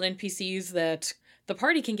ways to build NPCs that the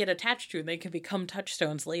party can get attached to, and they can become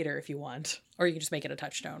touchstones later if you want. Or you can just make it a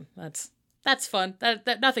touchstone. That's fun.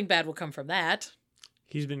 That nothing bad will come from that.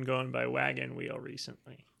 He's been going by Wagon Wheel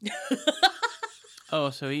recently. Oh,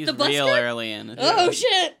 so he's The real busker? early in it. Oh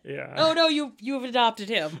shit! Yeah. Oh no, you have adopted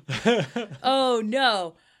him. Oh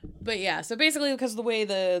no. But yeah, so basically because of the way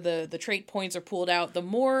the trait points are pooled out, the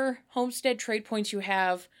more homestead trait points you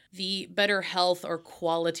have, the better health or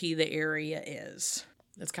quality the area is.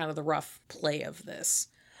 That's kind of the rough play of this.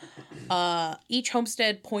 Each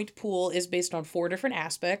homestead point pool is based on 4 different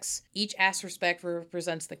aspects. Each aspect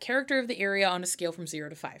represents the character of the area on a scale from 0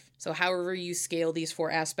 to 5. So however you scale these 4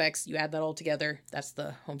 aspects, you add that all together. That's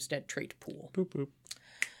the homestead trait pool. Boop, boop.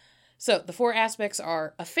 So the 4 aspects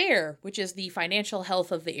are affair, which is the financial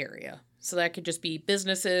health of the area. So that could just be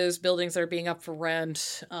businesses, buildings that are being up for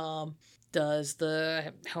rent. Does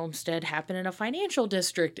the homestead happen in a financial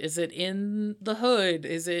district? Is it in the hood?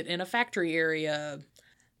 Is it in a factory area?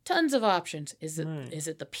 Tons of options. Is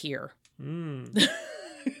it the pier?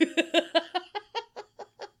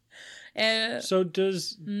 So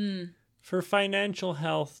does for financial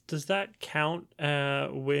health, does that count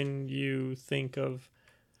when you think of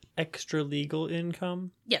extra legal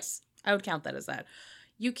income? Yes, I would count that as that.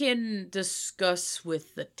 You can discuss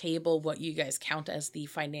with the table what you guys count as the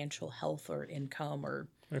financial health or income, or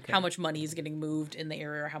how much money is getting moved in the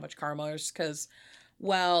area, or how much karma is. Because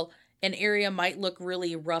while an area might look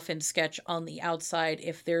really rough and sketch on the outside,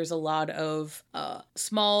 if there's a lot of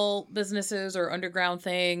small businesses or underground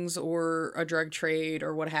things or a drug trade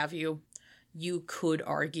or what have you, you could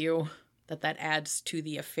argue that adds to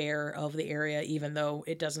the affair of the area, even though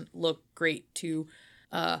it doesn't look great to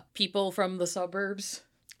people from the suburbs.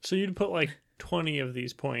 So you'd put like 20 of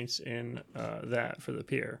these points in that for the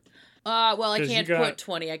pier. Well, I can't put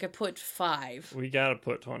 20. I could put 5. We gotta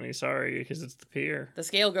put 20, sorry, because it's the pier. The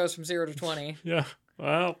scale goes from 0 to 20. Yeah,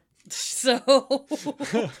 well. So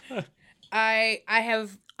I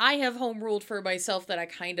have home ruled for myself that I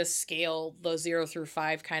kind of scale the 0 through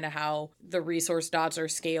 5, kind of how the resource dots are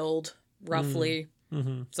scaled roughly.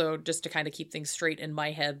 Mm-hmm. So just to kind of keep things straight in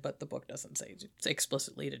my head, but the book doesn't say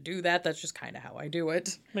explicitly to do that. That's just kind of how I do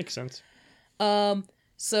it. Makes sense.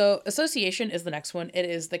 So association is the next one. It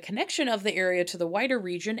is the connection of the area to the wider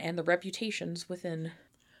region and the reputations within.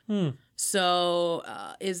 So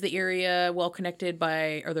is the area well connected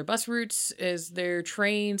by, are there bus routes? Is there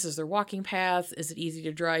trains? Is there walking paths? Is it easy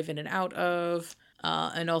to drive in and out of?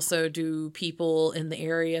 And also, do people in the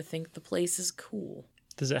area think the place is cool?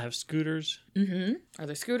 Does it have scooters? Mm-hmm. Are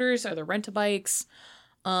there scooters? Are there rent-a-bikes?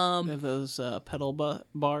 They have those pedal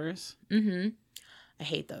bars. Mm-hmm. I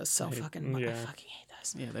hate those so fucking much. yeah. I fucking hate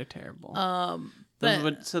those. Yeah, they're terrible.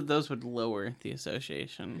 But those would lower the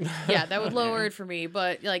association. yeah, that would lower it for me.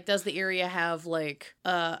 But like, does the area have like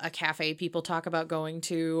a cafe people talk about going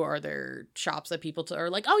to? Are there shops that people are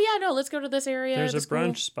like, oh yeah, no, let's go to this area. There's It's a brunch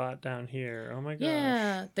cool. spot down here. Oh my gosh.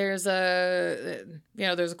 Yeah, there's a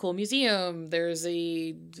cool museum. There's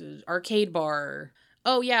a arcade bar.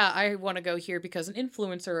 Oh yeah, I want to go here because an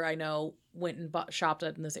influencer I know went and shopped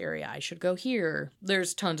in this area. I should go here.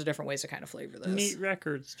 There's tons of different ways to kind of flavor this. Neat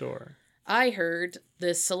record store. I heard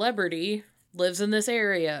this celebrity lives in this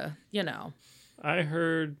area, you know. I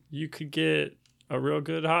heard you could get a real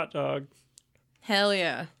good hot dog Hell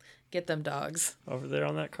yeah. Get them dogs. over there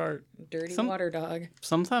on that cart. Dirty water dog.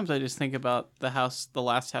 Sometimes I just think about the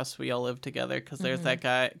last house we all lived together, because there's that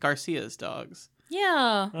guy, Garcia's dogs.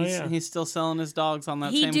 Yeah. Oh, yeah. He's still selling his dogs on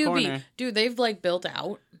that He same do corner. be. Dude, they've like built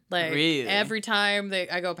out. Like Really? every time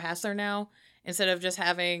I go past there now, instead of just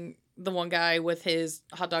having the one guy with his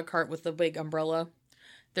hot dog cart with the big umbrella.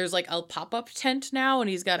 There's like a pop-up tent now, and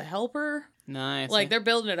he's got a helper. Nice. Like, they're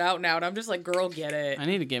building it out now, and I'm just like, girl, get it. I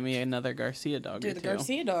need to get me another Garcia dog. Dude, the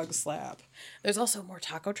Garcia dog slap. There's also more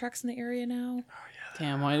taco trucks in the area now.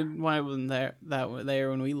 Damn, why wasn't that there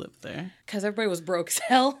when we lived there? Because everybody was broke as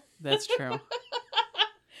hell. That's true.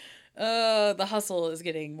 The hustle is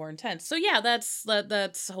getting more intense. So yeah,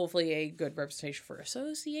 that's hopefully a good representation for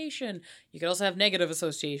association. You could also have negative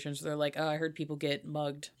associations. They're like, oh, I heard people get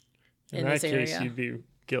mugged in this area. In that case, you'd be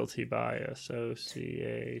guilty by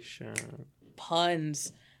association.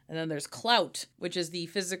 Puns. And then there's clout, which is the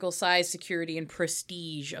physical size, security, and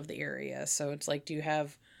prestige of the area. So it's like, do you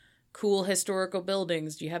have cool historical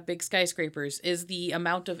buildings? Do you have big skyscrapers? Is the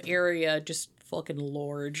amount of area just fucking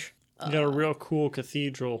large? You got a real cool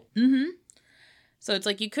cathedral. Mm-hmm. So it's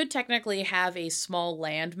like you could technically have a small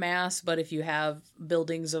land mass, but if you have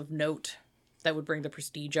buildings of note, that would bring the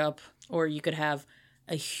prestige up. Or you could have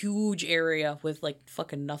a huge area with like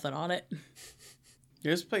fucking nothing on it.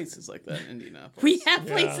 There's places like that in Indianapolis. We have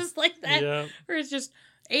places like that Yeah. where it's just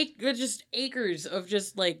acres of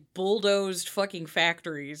just like bulldozed fucking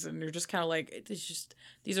factories, and you're just kind of like, it's just,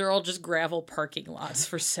 these are all just gravel parking lots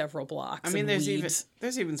for several blocks. I mean, and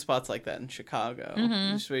there's even spots like that in Chicago,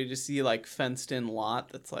 Mhm. just where you just see like fenced in lot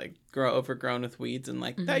that's like overgrown with weeds, and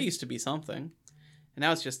like that Mhm. used to be something, and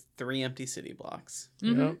now it's just 3 empty city blocks.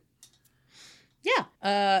 Mhm. Yep. Yeah.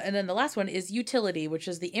 And then the last one is utility, which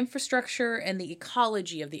is the infrastructure and the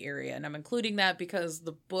ecology of the area. And I'm including that because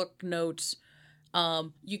the book notes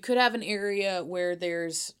you could have an area where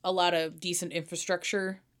there's a lot of decent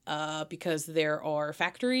infrastructure because there are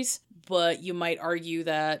factories, but you might argue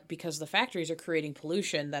that because the factories are creating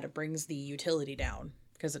pollution, that it brings the utility down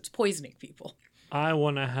because it's poisoning people. I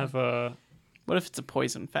want to have a... What if it's a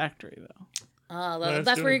poison factory though? That's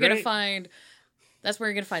where doing you're going to great. find... That's where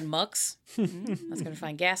you're going to find mucks. That's going to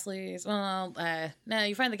find Gasleys. Well, no,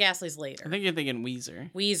 you find the Gasleys later. I think you're thinking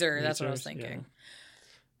Weezer. Weezer, that's what I was Weezers, thinking.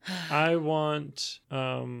 I want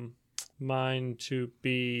mine to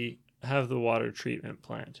have the water treatment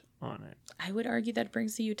plant on it. I would argue that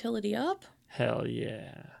brings the utility up. Hell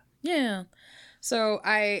yeah. Yeah. So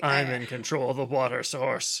I'm in control of the water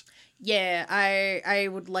source. Yeah, I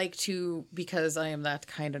would like to, because I am that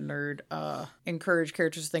kind of nerd, encourage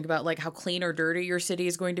characters to think about like how clean or dirty your city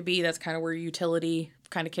is going to be. That's kind of where utility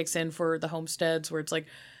kind of kicks in for the homesteads, where it's like,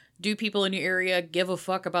 do people in your area give a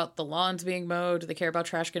fuck about the lawns being mowed? Do they care about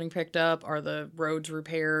trash getting picked up? Are the roads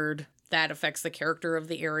repaired? That affects the character of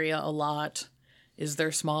the area a lot. Is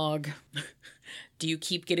there smog? Do you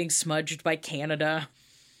keep getting smudged by Canada?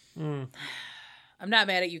 Mm. I'm not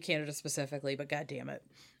mad at you, Canada, specifically, but god damn it.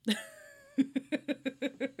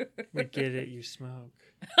 We get it, you smoke.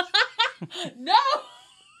 No!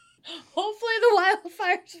 Hopefully the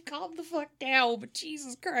wildfires have calmed the fuck down, but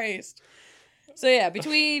Jesus Christ. So yeah,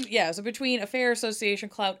 between affair, association,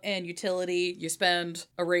 clout, and utility, you spend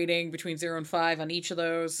a rating between 0 and 5 on each of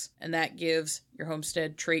those, and that gives your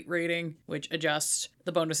homestead trait rating, which adjusts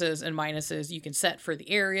the bonuses and minuses you can set for the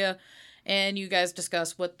area. And you guys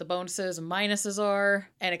discuss what the bonuses and minuses are,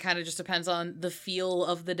 and it kind of just depends on the feel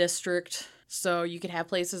of the district. So you could have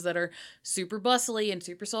places that are super bustly and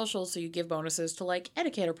super social, so you give bonuses to like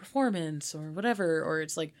etiquette or performance or whatever, or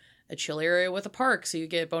it's like a chill area with a park, so you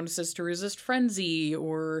get bonuses to resist frenzy,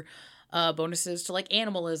 or bonuses to like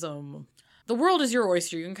animalism. The world is your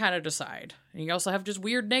oyster, you can kind of decide. And you also have just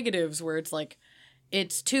weird negatives where it's like,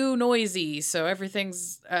 it's too noisy, so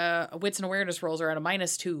everything's wits and awareness rolls are at a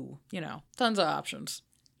 -2. You know, tons of options.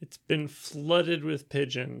 It's been flooded with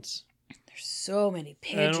pigeons. There's so many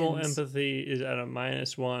pigeons. Animal empathy is at a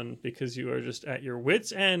 -1 because you are just at your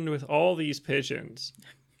wit's end with all these pigeons.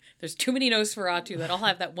 There's too many Nosferatu that all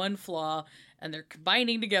have that one flaw, and they're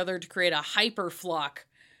combining together to create a hyper flock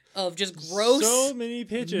of just gross, So many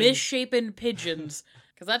pigeons. misshapen pigeons.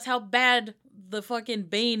 Because that's how bad the fucking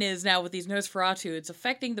bane is now with these Nosferatu. It's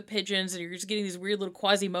affecting the pigeons, and you're just getting these weird little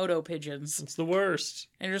Quasimodo pigeons. It's the worst.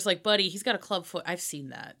 And you're just like, buddy, he's got a club foot. I've seen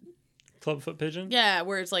that. Clubfoot pigeon? Yeah,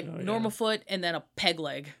 where it's like Oh, normal yeah. foot and then a peg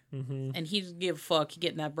leg. Mm-hmm. And he doesn't give a fuck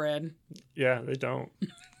getting that bread. Yeah, they don't.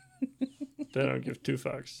 They don't give 2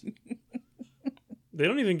 fucks. They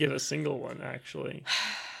don't even give a single one, actually.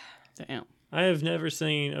 Damn. I have never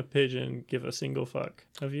seen a pigeon give a single fuck.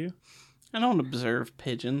 Have you? I don't observe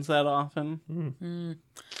pigeons that often.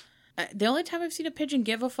 The only time I've seen a pigeon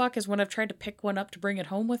give a fuck is when I've tried to pick one up to bring it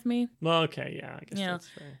home with me. Well, okay, yeah, I guess Yeah. that's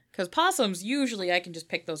fair. Because possums, usually I can just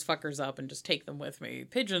pick those fuckers up and just take them with me.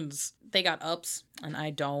 Pigeons, they got ups, and I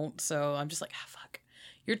don't, so I'm just like, fuck.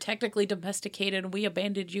 You're technically domesticated, and we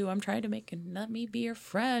abandoned you. I'm trying to let me be your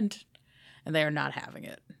friend. and they are not having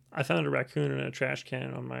it. I found a raccoon in a trash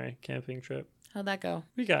can on my camping trip. How'd that go?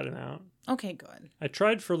 We got him out. Okay, good. I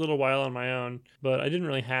tried for a little while on my own, but I didn't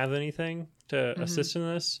really have anything to assist in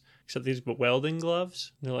this except these welding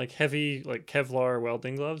gloves. They're like heavy, like Kevlar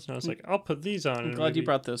welding gloves. And I was like, I'll put these on. I'm glad you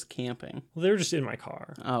brought those camping. Well, they were just in my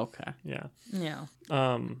car. Oh, okay. Yeah. Yeah.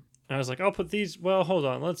 I was like, I'll put these. Well, hold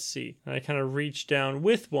on. Let's see. And I kind of reached down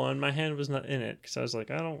with one. My hand was not in it because I was like,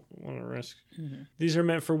 I don't want to risk. These are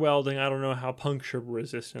meant for welding. I don't know how puncture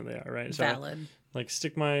resistant they are, right? So Valid. like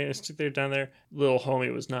stick there down there. Little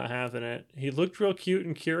homie was not having it. He looked real cute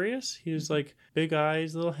and curious. He was like big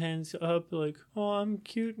eyes, little hands up, like, oh, I'm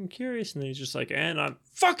cute and curious. And then he's just like, and I'm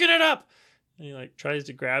fucking it up. And he like tries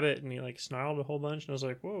to grab it and he like snarled a whole bunch. And I was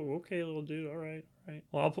like, whoa, okay, little dude. All right.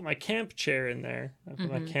 Well, I'll put my camp chair in there. I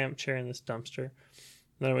put my camp chair in this dumpster. And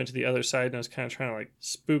then I went to the other side and I was kind of trying to like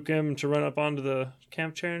spook him to run up onto the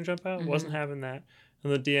camp chair and jump out. Wasn't having that.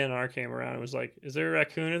 And the DNR came around and was like, is there a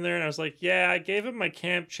raccoon in there? And I was like, yeah, I gave him my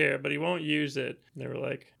camp chair, but he won't use it. And they were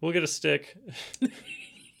like, we'll get a stick.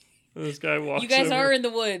 And this guy walks You guys over. are in the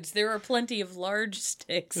woods. There are plenty of large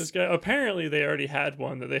sticks. This guy, apparently they already had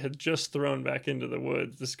one that they had just thrown back into the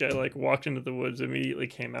woods. This guy like walked into the woods, immediately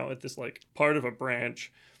came out with this like part of a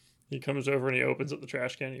branch. He comes over and he opens up the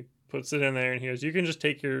trash can. He puts it in there and he goes, you can just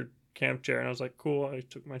take your camp chair. And I was like, cool. I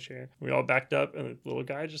took my chair. We all backed up and the little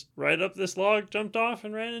guy just right up this log, jumped off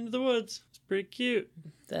and ran into the woods. It's pretty cute.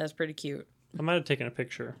 That's pretty cute. I might have taken a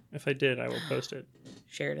picture. If I did, I will post it.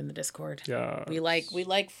 Share it in the Discord. Yeah. We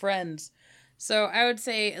like friends. So I would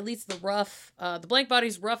say at least the Blank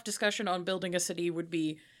Body's rough discussion on building a city would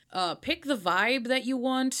be pick the vibe that you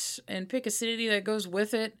want and pick a city that goes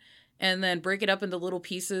with it and then break it up into little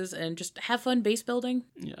pieces and just have fun base building.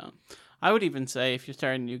 Yeah. I would even say if you're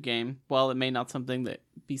starting a new game, while it may not something that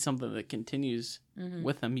continues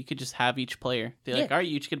with them, you could just have each player be like, all right,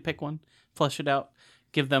 you each get to pick one, flesh it out.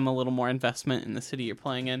 Give them a little more investment in the city you're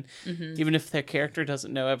playing in. Even if their character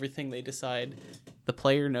doesn't know everything they decide, the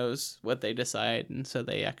player knows what they decide, and so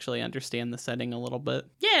they actually understand the setting a little bit.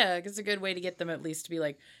 Yeah, it's a good way to get them at least to be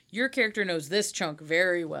like, your character knows this chunk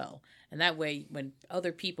very well. And that way, when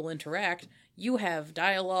other people interact, you have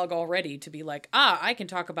dialogue already to be like, I can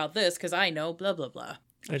talk about this because I know blah, blah, blah.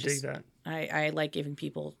 I dig that. I like giving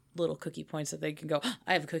people little cookie points that they can go,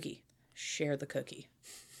 I have a cookie. Share the cookie.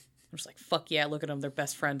 I'm just like, fuck yeah, look at them. They're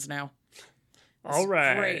best friends now. All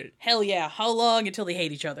right. Great. Hell yeah. How long until they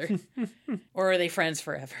hate each other? Or are they friends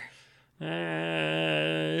forever?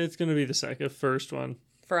 It's going to be the first one.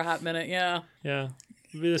 For a hot minute, yeah. Yeah.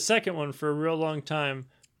 It'll be the second one for a real long time.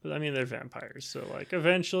 But I mean, they're vampires. So, like,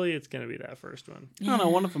 eventually it's going to be that first one. I don't know,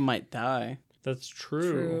 one of them might die. That's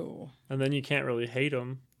true. And then you can't really hate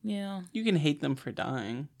them. Yeah. You can hate them for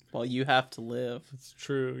dying while you have to live. It's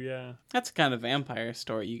true, yeah. That's the kind of vampire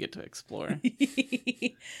story you get to explore.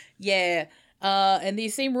 Yeah. And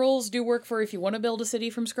these same rules do work for if you want to build a city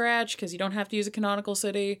from scratch, because you don't have to use a canonical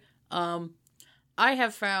city. I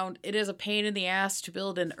have found it is a pain in the ass to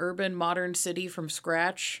build an urban modern city from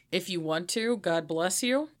scratch. If you want to, God bless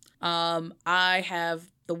you. I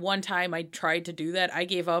have, the one time I tried to do that, I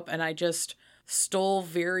gave up and I just stole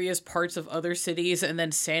various parts of other cities and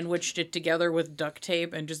then sandwiched it together with duct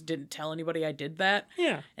tape and just didn't tell anybody I did that.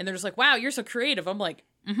 Yeah. And they're just like, wow, you're so creative. I'm like,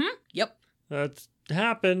 yep. That's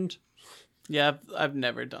happened. Yeah, I've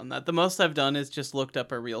never done that. The most I've done is just looked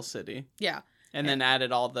up a real city. Yeah. And then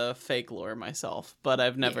added all the fake lore myself. But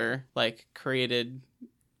I've never, created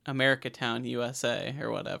America Town, USA, or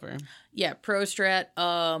whatever. Yeah, pro strat.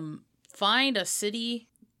 Find a city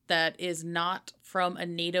that is not from a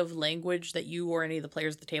native language that you or any of the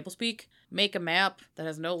players at the table speak. Make a map that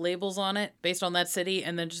has no labels on it based on that city,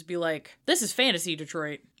 and then just be like, this is Fantasy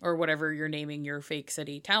Detroit, or whatever you're naming your fake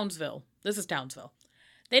city. Townsville. This is Townsville.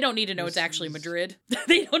 They don't need to know it's actually Madrid.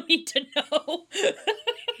 They don't need to know.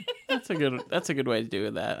 That's a good way to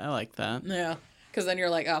do that. I like that. Yeah. Because then you're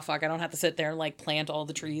like, oh, fuck, I don't have to sit there and, plant all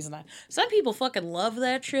the trees. Some people fucking love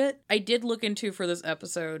that shit. I did look into, for this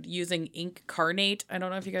episode, using Incarnate. I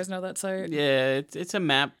don't know if you guys know that site. Yeah, it's a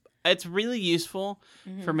map. It's really useful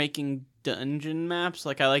for making dungeon maps.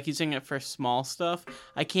 I like using it for small stuff.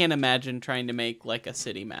 I can't imagine trying to make, a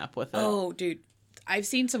city map with it. Oh, dude. I've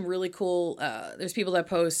seen some really cool... there's people that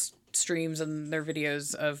post streams and their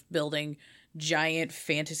videos of building giant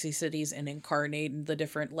fantasy cities and Incarnate the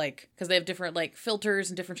different because they have different filters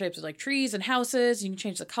and different shapes of trees and houses. You can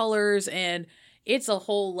change the colors, and it's a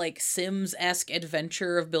whole Sims-esque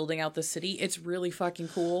adventure of building out the city. It's really fucking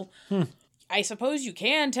cool. I suppose you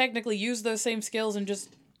can technically use those same skills and just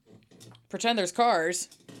pretend there's cars.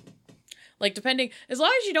 Depending, as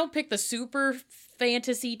long as you don't pick the super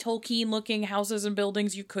fantasy Tolkien looking houses and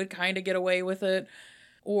buildings, you could kind of get away with it.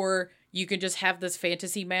 Or you could just have this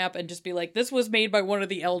fantasy map and just be like, this was made by one of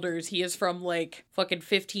the elders. He is from like fucking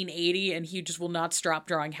 1580 and he just will not stop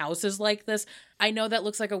drawing houses like this. I know that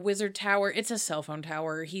looks like a wizard tower. It's a cell phone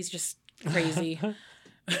tower. He's just crazy.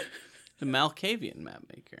 The Malkavian map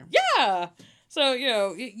maker. Yeah! So,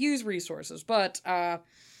 use resources. But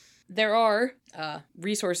there are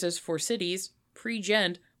resources for cities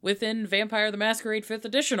pre-gen within Vampire the Masquerade 5th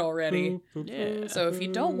edition already. Yeah. So if you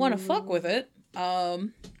don't want to fuck with it,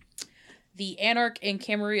 the Anarch and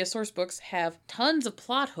Camarilla sourcebooks have tons of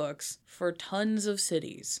plot hooks for tons of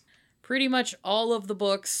cities. Pretty much all of the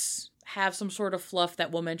books have some sort of fluff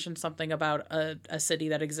that will mention something about a city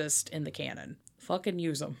that exists in the canon. Fucking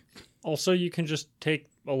use them. Also, you can just take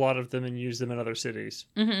a lot of them and use them in other cities.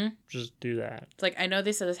 Mm-hmm. Just do that. It's like, I know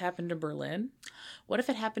they said this happened in Berlin. What if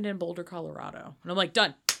it happened in Boulder, Colorado? And I'm like,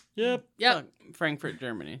 done. Yep. Yep. Frankfurt,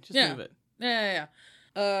 Germany. Just Yeah. move it. Yeah.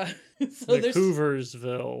 So Like there's...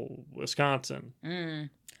 Hooversville, Wisconsin.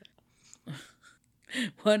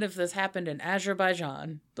 What if this happened in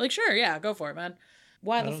Azerbaijan? Like, sure, yeah, go for it, man.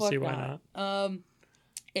 Why I the don't fuck see why not?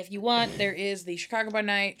 If you want, there is the Chicago by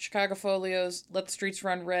Night, Chicago Folios, Let the Streets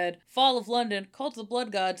Run Red, Fall of London, Cult of the Blood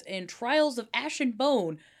Gods, and Trials of Ash and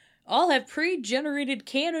Bone. All have pre-generated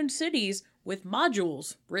canon cities with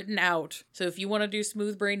modules written out. So if you want to do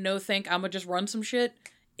smooth brain, no think, I'm gonna just run some shit,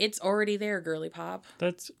 it's already there, girly pop.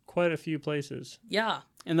 That's quite a few places. Yeah.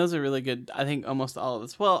 And those are really good. I think almost all of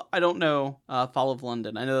this. Well, I don't know Fall of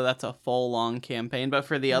London. I know that's a full long campaign, but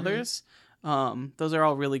for the others, those are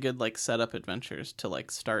all really good like setup adventures to like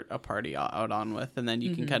start a party out on with, and then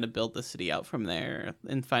you can kind of build the city out from there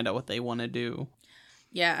and find out what they want to do.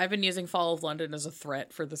 Yeah, I've been using Fall of London as a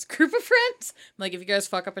threat for this group of friends. Like, if you guys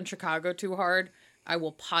fuck up in Chicago too hard, I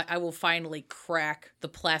will finally crack the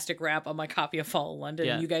plastic wrap on my copy of Fall of London,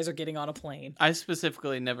 and you guys are getting on a plane. I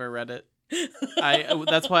specifically never read it.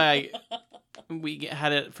 That's why we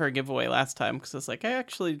had it for a giveaway last time, because it's like, I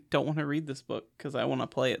actually don't want to read this book because I want to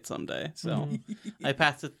play it someday. So I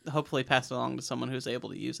hopefully passed it along to someone who's able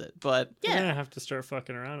to use it. But You're gonna have to start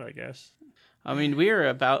fucking around, I guess. I mean,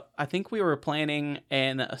 I think we were planning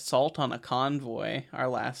an assault on a convoy our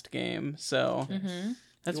last game, so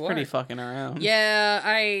that's pretty fucking around. Yeah,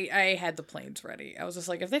 I had the planes ready. I was just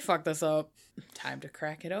like, if they fuck this up, time to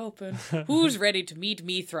crack it open. Who's ready to meet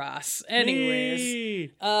Mithras? Anyways,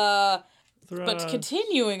 Hey! but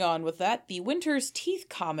continuing on with that, the Winter's Teeth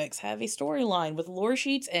comics have a storyline with lore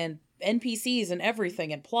sheets and NPCs and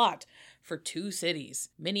everything and plot for 2 cities.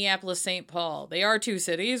 Minneapolis, St. Paul. They are 2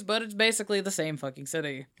 cities, but it's basically the same fucking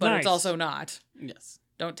city. But it's Nice. also not. Yes.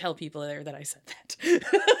 Don't tell people there that I said that.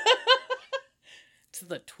 It's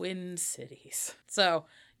the Twin Cities. So,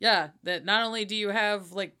 yeah, that not only do you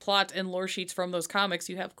have like plot and lore sheets from those comics,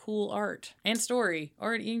 you have cool art and story.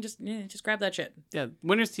 Or you can just grab that shit. Yeah,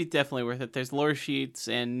 Winter's Teeth definitely worth it. There's lore sheets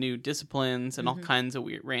and new disciplines and all kinds of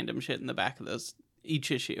weird random shit in the back of those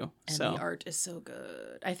each issue. And so the art is so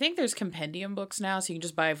good. I think there's compendium books now, so you can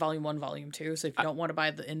just buy volume 1, volume 2. So if you don't want to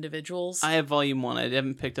buy the individuals. I have volume 1. I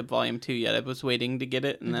haven't picked up volume 2 yet. I was waiting to get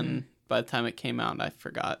it, and then by the time it came out, I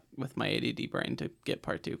forgot with my ADD brain to get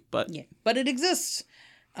part 2. But yeah, but it exists.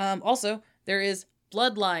 Also, there is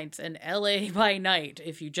Bloodlines and LA by Night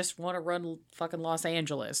if you just want to run fucking Los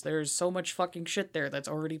Angeles. There's so much fucking shit there that's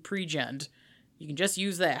already pre-gened. You can just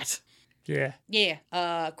use that. Yeah.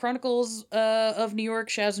 Yeah. Chronicles of New York,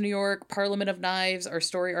 Shaz New York, Parliament of Knives are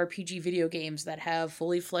story RPG video games that have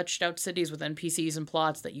fully fleshed out cities with NPCs and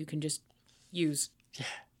plots that you can just use.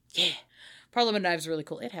 Yeah. Parliament of Knives is really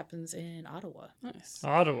cool. It happens in Ottawa. nice.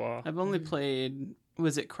 Ottawa. I've only played.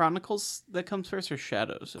 Was it Chronicles that comes first or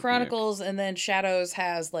Shadows? of New York? Chronicles, and then Shadows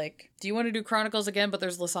has like. Do you want to do Chronicles again? But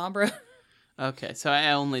there's La Sombra. Okay, so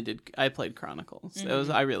I played Chronicles.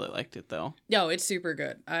 I really liked it though. No, it's super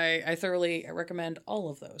good. I thoroughly recommend all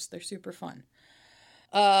of those. They're super fun.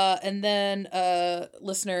 And then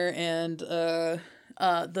listener and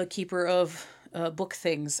the keeper of book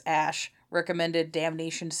things, Ash, recommended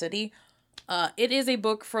Damnation City. It is a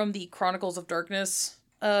book from the Chronicles of Darkness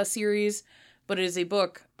series, but it is a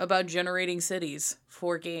book about generating cities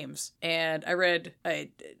for games. And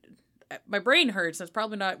my brain hurts. That's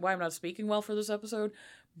probably not why I'm not speaking well for this episode,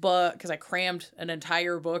 but because I crammed an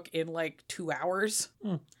entire book in like 2 hours.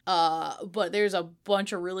 But there's a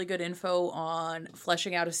bunch of really good info on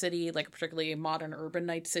fleshing out a city, like particularly a modern urban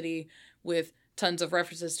night city, with tons of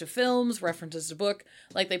references to films, references to book.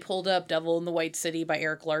 Like they pulled up Devil in the White City by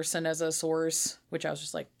Eric Larson as a source, which I was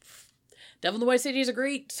just like, Devil in the White City is a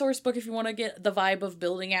great source book if you want to get the vibe of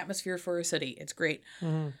building atmosphere for a city. It's great.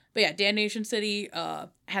 But yeah, Damnation City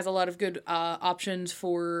has a lot of good options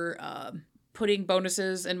for putting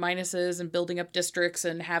bonuses and minuses and building up districts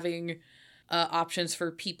and having options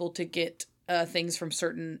for people to get things from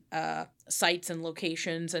certain sites and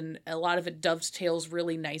locations. And a lot of it dovetails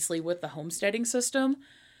really nicely with the homesteading system.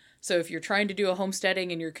 So if you're trying to do a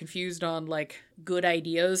homesteading and you're confused on, like, good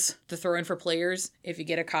ideas to throw in for players, if you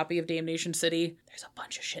get a copy of Damnation City, there's a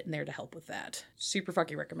bunch of shit in there to help with that. Super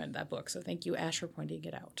fucking recommend that book. So thank you, Ash, for pointing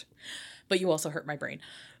it out. But you also hurt my brain.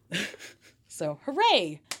 So,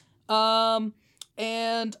 hooray!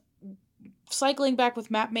 And cycling back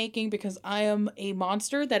with map making, because I am a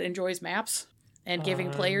monster that enjoys maps and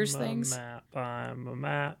giving players things. I'm a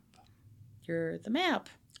map. You're the map.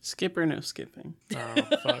 Skip or no skipping? Oh,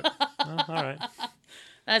 fuck. Oh, all right.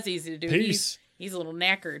 That's easy to do. Peace. He's a little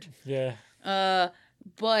knackered. Yeah.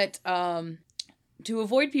 But to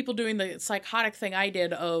avoid people doing the psychotic thing I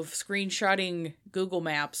did of screenshotting Google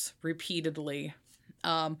Maps repeatedly,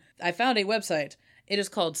 I found a website. It is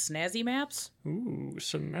called Snazzy Maps. Ooh,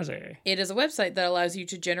 snazzy. It is a website that allows you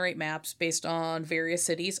to generate maps based on various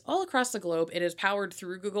cities all across the globe. It is powered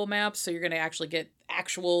through Google Maps, so you're going to actually get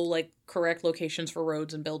actual, like, correct locations for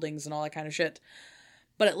roads and buildings and all that kind of shit.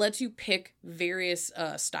 But it lets you pick various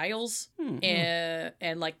styles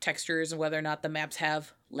and like textures and whether or not the maps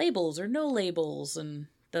have labels or no labels and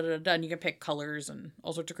da-da-da-da. And you can pick colors and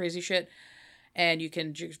all sorts of crazy shit. And you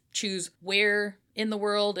can choose where in the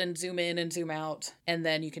world and zoom in and zoom out. And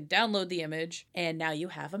then you can download the image and now you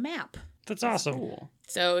have a map. That's awesome. Cool.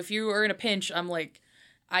 So if you are in a pinch,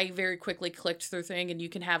 I very quickly clicked through thing and you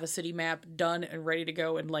can have a city map done and ready to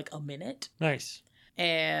go in like a minute. Nice.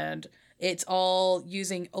 And it's all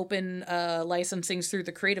using open licensings through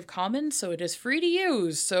the Creative Commons, so it is free to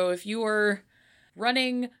use. So if you are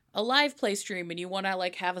running a live play stream and you want to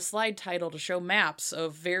like have a slide title to show maps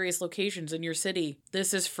of various locations in your city,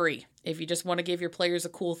 this is free. If you just want to give your players a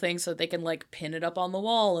cool thing so they can like pin it up on the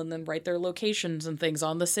wall and then write their locations and things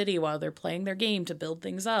on the city while they're playing their game to build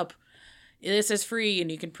things up, this is free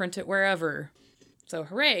and you can print it wherever. So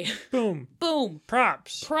hooray. Boom. Boom.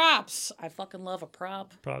 Props. Props. I fucking love a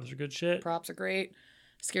prop. Props are good shit. Props are great.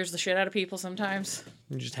 Scares the shit out of people sometimes.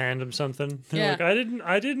 You just hand them something. They're Yeah. like,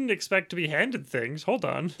 I didn't expect to be handed things. Hold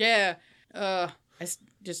on. Yeah.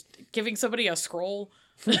 Just giving somebody a scroll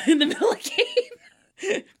in the middle of a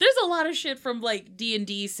game. There's a lot of shit from like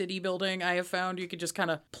D&D city building I have found you could just kind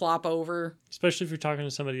of plop over. Especially if you're talking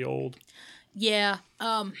to somebody old. Yeah.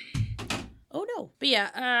 Oh no. But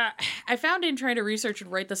yeah, I found in trying to research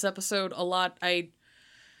and write this episode a lot. I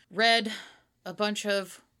read a bunch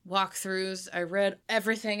of walkthroughs. I read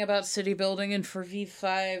everything about city building, and for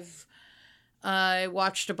V5 I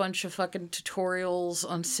watched a bunch of fucking tutorials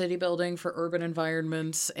on city building for urban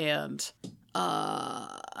environments, and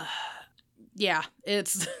yeah,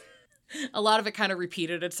 it's a lot of it kind of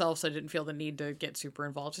repeated itself, so I didn't feel the need to get super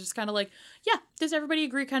involved. It's just kind of like, yeah, does everybody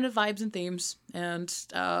agree kind of vibes and themes, and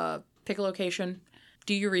pick a location,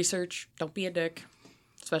 do your research, don't be a dick,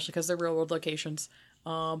 especially because they're real world locations.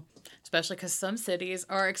 Especially because some cities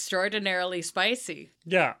are extraordinarily spicy.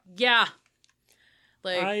 Yeah. Yeah.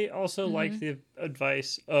 Like, I also like the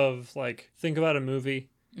advice of, like, think about a movie.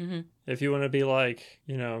 Mm-hmm. If you want to be like,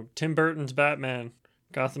 you know, Tim Burton's Batman,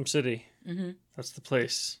 Gotham City, that's the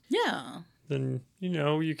place. yeah. Then, you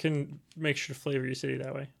know, you can make sure to flavor your city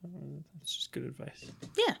that way. That's just good advice.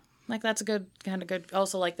 Yeah. Like, that's a good, kind of good.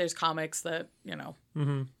 Also, like, there's comics that, you know,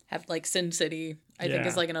 have, like, Sin City, I think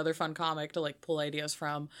is, like, another fun comic to, like, pull ideas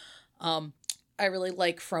from. I really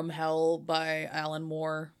like From Hell by Alan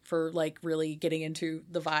Moore for, like, really getting into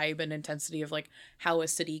the vibe and intensity of, like, how a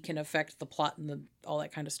city can affect the plot and all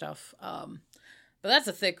that kind of stuff. But that's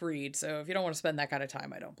a thick read, so if you don't want to spend that kind of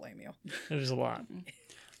time, I don't blame you. It is a lot.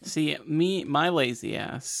 See, my lazy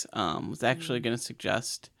ass was actually going to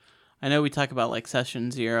suggest. I know we talk about like session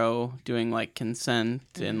 0 doing like consent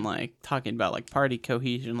and like talking about like party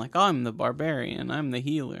cohesion, like, oh, I'm the barbarian, I'm the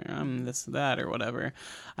healer, I'm this, that, or whatever.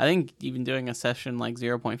 I think even doing a session like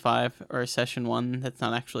 0.5 or a session 1 that's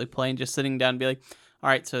not actually playing, just sitting down and be like, all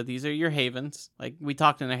right, so these are your havens. Like we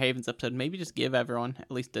talked in the havens episode, maybe just give everyone at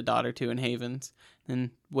least a dot or two in havens. And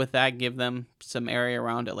with that, give them some area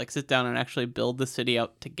around it. Like sit down and actually build the city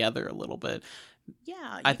out together a little bit.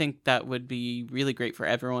 Yeah. I think that would be really great for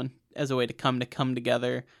everyone as a way to come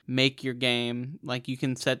together, make your game. Like you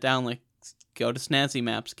can sit down, like go to Snazzy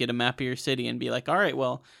Maps, get a map of your city and be like, all right,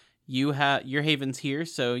 well, your haven's here,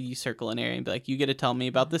 so you circle an area and be like, you get to tell me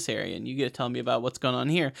about this area, and you get to tell me about what's going on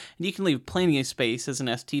here. And you can leave plenty of space as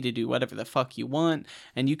an ST to do whatever the fuck you want,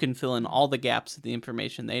 and you can fill in all the gaps of the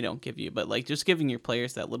information they don't give you. But like just giving your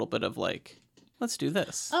players that little bit of like, let's do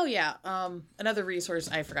this. Oh yeah. Another resource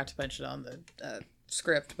I forgot to mention on the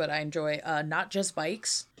script, but I enjoy Not Just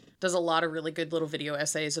Bikes. Does a lot of really good little video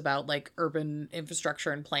essays about like urban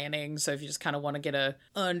infrastructure and planning. So if you just kind of want to get a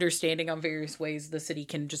understanding on various ways the city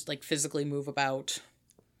can just like physically move about,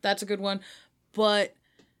 that's a good one. But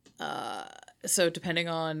so depending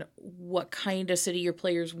on what kind of city your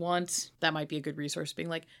players want, that might be a good resource. Being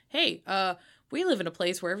like, hey, we live in a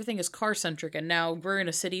place where everything is car centric, and now we're in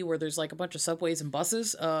a city where there's like a bunch of subways and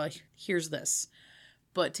buses. Here's this.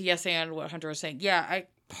 But to yes and what Hunter was saying, yeah,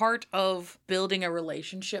 part of building a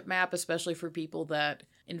relationship map, especially for people that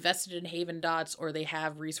invested in Haven dots or they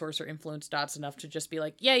have resource or influence dots enough to just be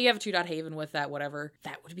like, yeah, you have a 2 Haven with that, whatever.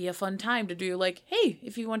 That would be a fun time to do like, hey,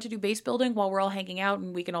 if you want to do base building while we're all hanging out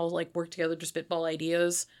and we can all like work together to spitball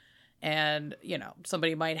ideas. And, you know,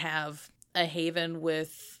 somebody might have a Haven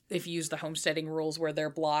with, if you use the homesteading rules where their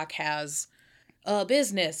block has a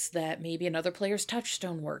business that maybe another player's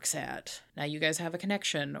touchstone works at. Now you guys have a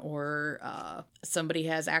connection, or somebody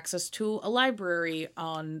has access to a library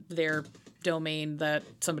on their domain that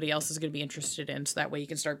somebody else is going to be interested in. So that way you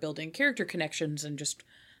can start building character connections and just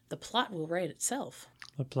the plot will write itself.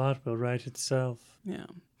 The plot will write itself. Yeah.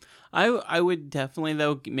 I would definitely,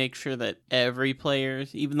 though, make sure that every player,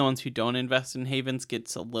 even the ones who don't invest in Havens,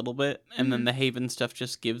 gets a little bit. And then the Haven stuff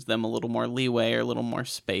just gives them a little more leeway or a little more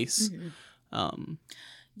space.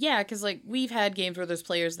 Yeah, because like we've had games where there's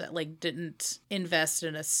players that like didn't invest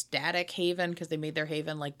in a static Haven because they made their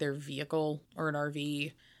Haven like their vehicle or an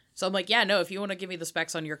RV. So I'm like, yeah, no, if you want to give me the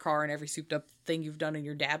specs on your car and every souped up thing you've done in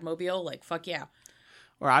your Dadmobile, like fuck yeah.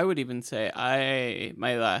 Or I would even say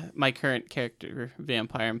my current character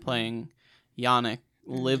vampire I'm playing, Yannick,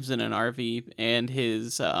 lives in an RV, and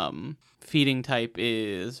his feeding type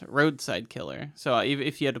is roadside killer. So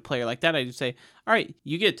if you had a player like that, I'd say, all right,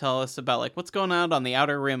 you get to tell us about like what's going on the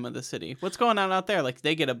outer rim of the city. What's going on out there? Like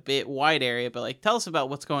they get a bit wide area, but like tell us about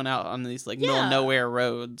what's going out on these like middle of nowhere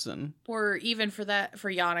roads. And or even for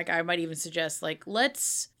Yannick, I might even suggest like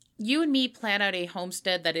you and me plan out a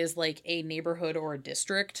homestead that is like a neighborhood or a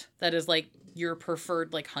district that is like your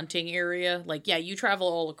preferred like hunting area. Like, yeah, you travel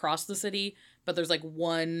all across the city, but there's like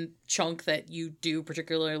one chunk that you do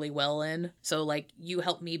particularly well in. So like you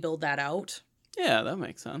help me build that out. Yeah, that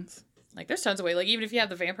makes sense. Like there's tons of ways. Like even if you have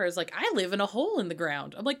the vampires, like I live in a hole in the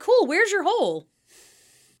ground. I'm like, cool, where's your hole?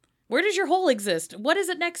 Where does your hole exist? What is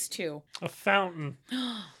it next to? A fountain.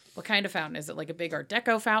 What kind of fountain? Is it like a big Art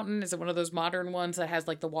Deco fountain? Is it one of those modern ones that has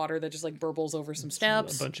like the water that just like burbles over some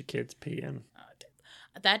steps? A bunch of kids peeing.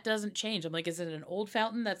 That doesn't change. I'm like, is it an old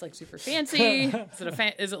fountain that's like super fancy?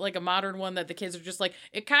 Is it like a modern one that the kids are just like,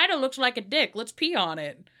 it kind of looks like a dick. Let's pee on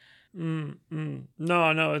it.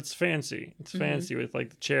 No, it's fancy. It's fancy with like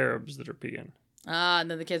the cherubs that are peeing.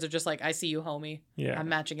 And then the kids are just like, I see you, homie. Yeah. I'm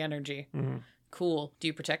matching energy. Mm-hmm. Cool. Do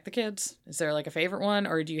you protect the kids? Is there like a favorite one,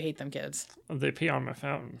 or do you hate them kids? They pee on my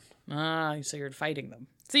fountain. So you're fighting them.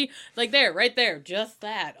 See, like right there, just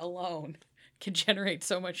that alone can generate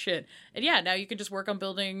so much shit. And yeah, now you can just work on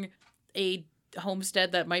building a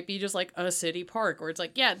homestead that might be just like a city park, where it's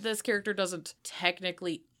like, yeah, this character doesn't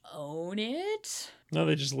technically own it. No,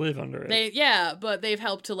 they just live under it. But they've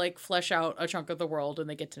helped to like flesh out a chunk of the world, and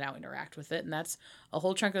they get to now interact with it, and that's a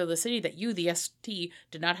whole chunk of the city that you, the ST,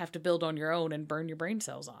 did not have to build on your own and burn your brain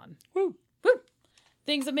cells on. Woo! Woo!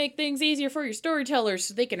 Things that make things easier for your storytellers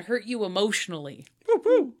so they can hurt you emotionally. Woo!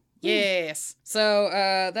 Woo! Yes. So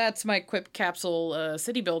that's my Quip Capsule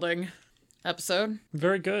city building episode.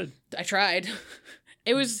 Very good. I tried.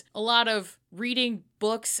 It was a lot of reading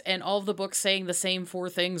books and all of the books saying the same 4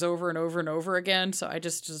 things over and over and over again. So I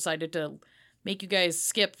just decided to make you guys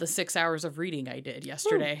skip the 6 hours of reading I did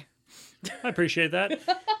yesterday. I appreciate that.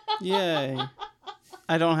 Yay.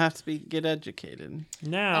 I don't have to get educated.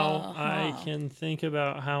 Now I can think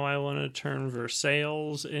about how I want to turn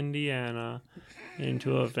Versailles, Indiana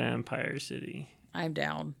into a vampire city. I'm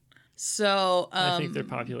down. So I think their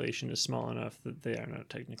population is small enough that they are not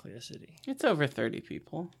technically a city. It's over 30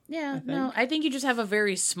 people. Yeah, I think you just have a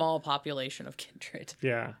very small population of kindred.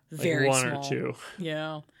 Yeah, like very one small. or two.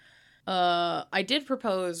 Yeah. I did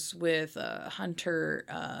propose with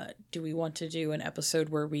Hunter, do we want to do an episode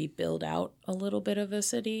where we build out a little bit of a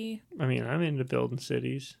city? I mean, I'm into building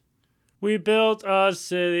cities. We built a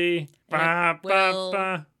city. It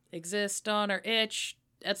will exist on our itch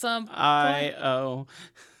at some point. Oh.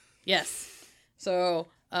 Yes. So,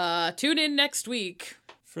 tune in next week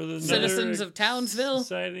for the Citizens another of Townsville.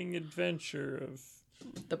 exciting adventure of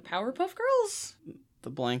The Powerpuff Girls? The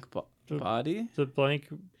blank body? the blank.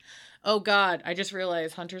 Oh God, I just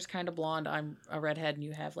realized Hunter's kind of blonde. I'm a redhead and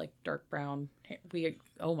you have like dark brown hair.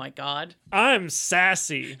 Oh my God. I'm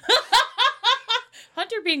sassy.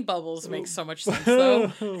 Hunter being Bubbles makes so much sense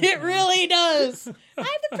though. It really does. I'm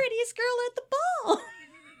the prettiest girl at the ball.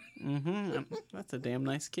 Mm-hmm. That's a damn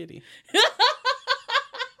nice kitty.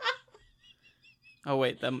 Oh,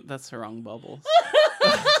 wait, that's the wrong Bubbles.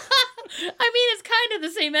 I mean, it's kind of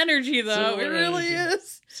the same energy though. Similar It really energy.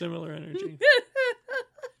 is. Similar energy.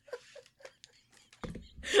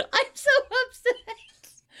 I'm so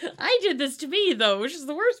upset. I did this to me though, which is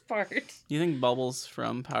the worst part. You think Bubbles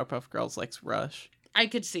from Powerpuff Girls likes Rush? I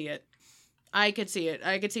could see it. I could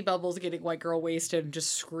see Bubbles getting white girl wasted and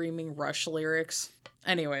just screaming Rush lyrics.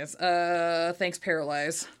 Anyways, thanks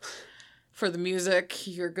Paralyze for the music.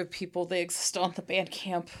 You're good people. They exist on the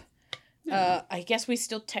Bandcamp. I guess we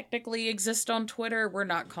still technically exist on Twitter. We're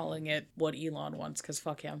not calling it what Elon wants because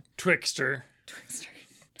fuck him. Twixter.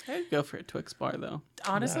 I'd go for a Twix bar though.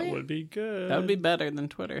 Honestly, That would be good. That would be better than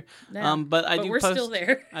Twitter. Yeah. But we're still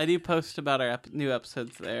there. I do post about our new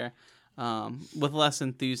episodes there, with less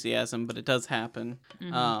enthusiasm, but it does happen.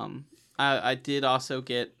 Mm-hmm. I did also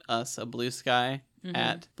get us a Blue Sky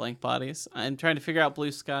at Blank Bodies. I'm trying to figure out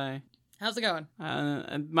Blue Sky. How's it going?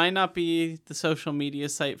 It might not be the social media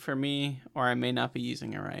site for me, or I may not be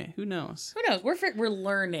using it right. Who knows? Who knows? We're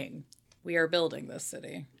learning. We are building this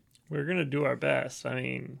city. We're gonna do our best. I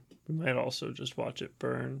mean, we might also just watch it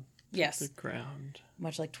burn Yes. to the ground.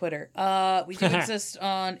 Much like Twitter. We do exist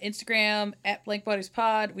on Instagram at Blank Bodies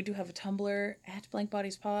Pod. We do have a Tumblr at Blank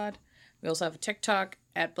Bodies Pod. We also have a TikTok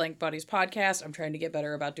at Blank Bodies Podcast. I'm trying to get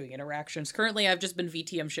better about doing interactions. Currently, I've just been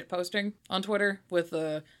VTM shitposting on Twitter with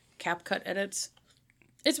the cap cut edits.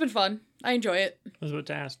 It's been fun. I enjoy it. I was about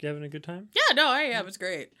to ask, you having a good time? Yeah, no, I am. It's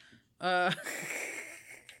great.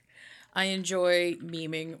 I enjoy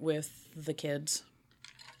memeing with the kids.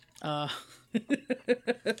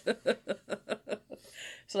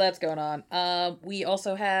 So that's going on. We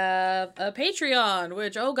also have a Patreon,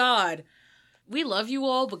 which, oh God, we love you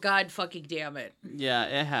all, but God fucking damn it. Yeah,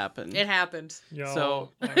 it happened. It happened. Y'all So-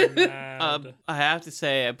 are mad. I have to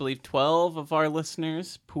say, I believe 12 of our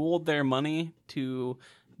listeners pooled their money to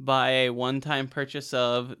buy a one-time purchase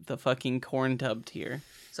of the fucking corn tub tier.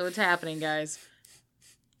 So it's happening, guys.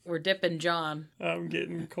 We're dipping John. I'm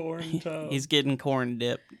getting corn tub. He's getting corn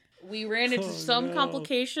dipped. We ran into Oh, some no.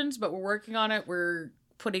 complications, but we're working on it. We're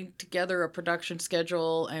putting together a production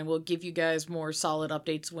schedule, and we'll give you guys more solid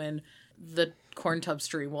updates when the corn tub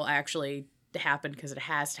stream will actually happen, because it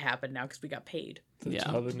has to happen now because we got paid. The Yeah.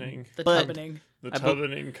 tubbing. The But- tubbing. The I bel-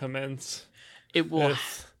 tubbing commence. It will.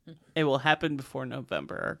 With- It will happen before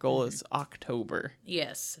November. Our goal is October.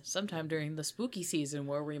 Yes, sometime during the spooky season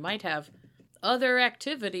where we might have other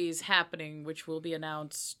activities happening, which will be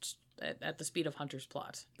announced at the speed of Hunter's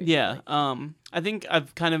plot. Yeah. I think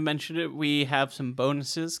I've kind of mentioned it. We have some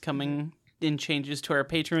bonuses coming in, changes to our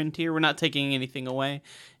Patreon tier. We're not taking anything away.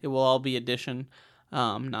 It will all be addition,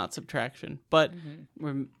 not subtraction. But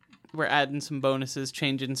we're adding some bonuses,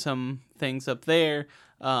 changing some things up there.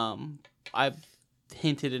 I've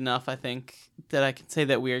hinted enough, I think, that I can say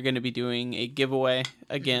that we are going to be doing a giveaway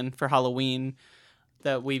again for Halloween,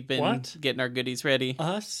 that we've been What? getting our goodies ready.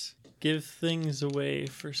 Us give things away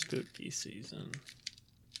for spooky season.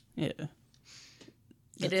 Yeah. It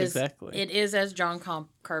That's is exactly. It is as John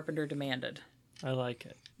Carpenter demanded. I like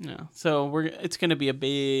it. No. So it's going to be a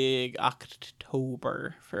big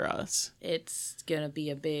October for us. It's gonna be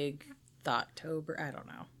a big Thoughttober. I don't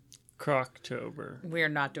know. Croctober. We're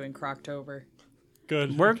not doing Croctober.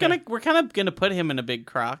 Good. We're okay. we're kind of gonna put him in a big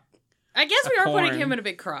crock. I guess we are putting corn. him in a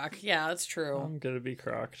big crock. Yeah, that's true. I'm gonna be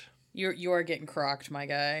crocked. You are getting crocked, my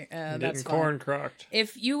guy. I'm That's getting fine. corn crocked.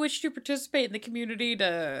 If you wish to participate in the community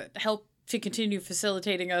to help to continue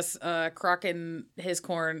facilitating us crocking his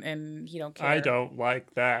corn, and you don't care. I don't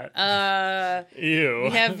like that. We Ew.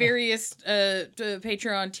 have various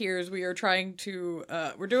Patreon tiers. We are trying to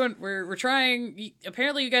we're trying.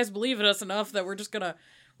 Apparently, you guys believe in us enough that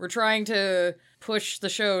we're trying to push the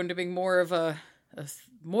show into being more of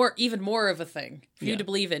even more of a thing for you Yeah. to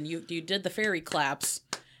believe in. You did the fairy claps,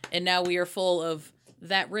 and now we are full of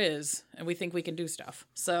that Riz, and we think we can do stuff.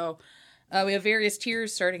 So we have various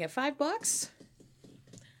tiers starting at $5.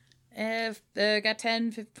 Got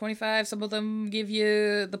 10, 50, 25. Some of them give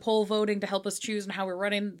you the poll voting to help us choose and how we're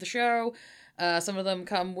running the show. Some of them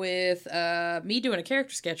come with me doing a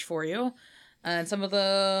character sketch for you. And some of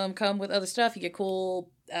them come with other stuff. You get cool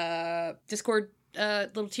Discord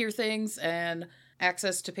little tier things and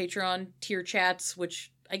access to Patreon tier chats,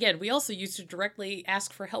 which again, we also used to directly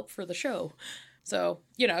ask for help for the show. So,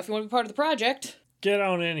 if you want to be part of the project, Get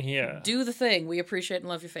on in here. do the thing. We appreciate and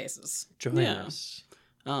love your faces. Join Yeah. us.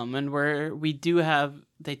 And we do have,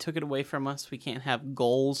 they took it away from us. We can't have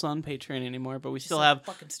goals on Patreon anymore, but we still So have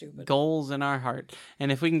fucking stupid. goals in our heart.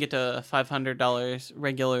 And if we can get to $500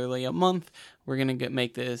 regularly a month, we're going to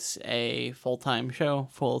make this a full-time show.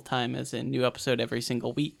 Full-time as in new episode every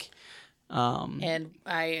single week. And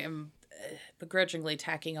I am begrudgingly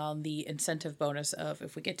tacking on the incentive bonus of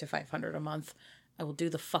if we get to 500 a month, I will do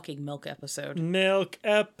the fucking milk episode. Milk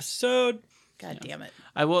episode. God damn it.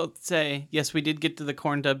 I will say, yes, we did get to the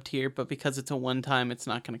corn dub tier, but because it's a one-time, it's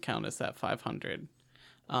not going to count as that 500.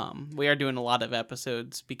 We are doing a lot of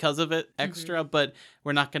episodes because of it extra, but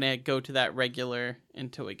we're not going to go to that regular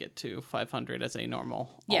until we get to 500 as a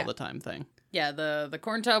normal Yeah. all the time thing. Yeah, the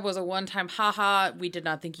corn tub was a one-time haha. We did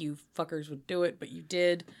not think you fuckers would do it, but you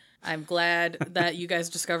did. I'm glad that you guys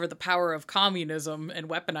discovered the power of communism and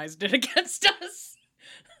weaponized it against us.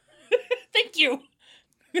 Thank you.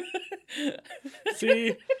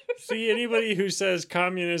 See, anybody who says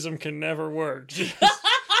communism can never work,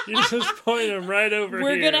 you just point them right over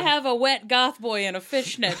We're here. gonna have a wet goth boy in a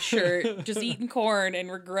fishnet shirt, just eating corn and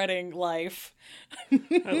regretting life.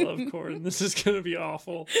 I love corn. This is gonna be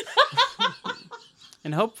awful.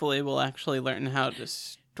 And hopefully we'll actually learn how to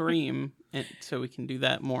stream it so we can do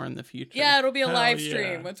that more in the future. Yeah, it'll be a Hell live yeah.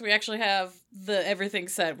 stream. Once we actually have everything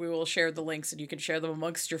set, we will share the links and you can share them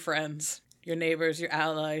amongst your friends, your neighbors, your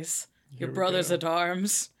allies, your Here we brothers go. at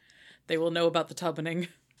arms. They will know about the tubbening.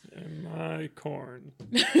 And my corn.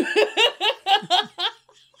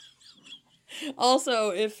 Also,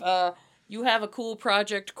 if you have a cool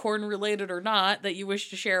project, corn related or not, that you wish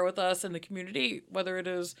to share with us in the community, whether it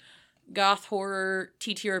is goth, horror,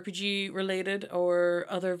 TTRPG related, or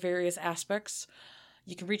other various aspects,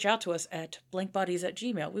 you can reach out to us at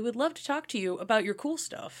blankbodies@gmail.com. We would love to talk to you about your cool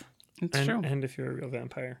stuff. It's true. And if you're a real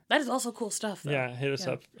vampire. That is also cool stuff, though. Yeah, hit us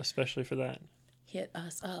Yeah. up, especially for that. Hit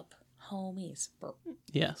us up, homies. Burp.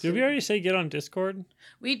 Yes. Did we already say get on Discord?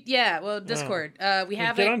 Discord. We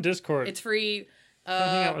have Get it. on Discord. It's free. Come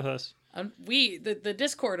hang out with us. The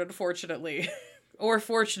Discord, unfortunately, or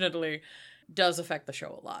fortunately, does affect the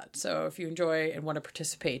show a lot. So if you enjoy and want to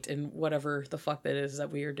participate in whatever the fuck that is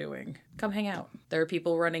that we are doing, come hang out. There are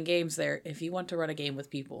people running games there. If you want to run a game with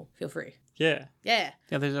people, feel free. Yeah. Yeah.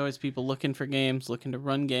 Yeah, there's always people looking for games, looking to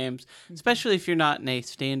run games. Especially if you're not in a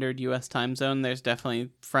standard U.S. time zone, there's definitely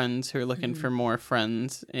friends who are looking for more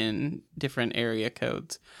friends in different area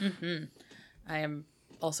codes. I am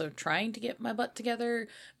also trying to get my butt together.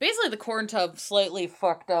 Basically, the corn tub slightly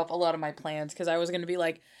fucked up a lot of my plans because I was going to be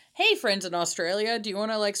like, hey, friends in Australia, do you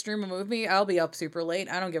want to stream a movie? I'll be up super late.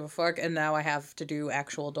 I don't give a fuck. And now I have to do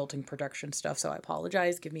actual adulting production stuff, so I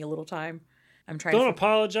apologize. Give me a little time. I'm trying Don't to...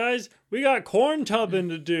 apologize. We got corn tubbing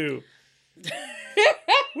to do.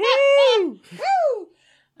 Woo! Woo!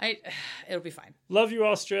 It'll be fine. Love you,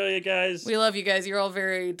 Australia, guys. We love you guys. You're all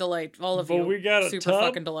very delightful. All of But you. we got a super tub?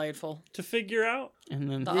 fucking delightful. To figure out, And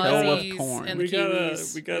then The fill Aussies with corn. and we the gotta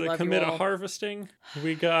Kiwis. we We gotta love commit you a all. harvesting.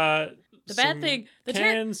 We got The bad some thing,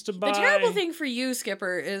 cans to buy. the terrible thing for you,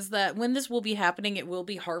 Skipper, is that when this will be happening, it will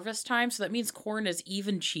be harvest time. So that means corn is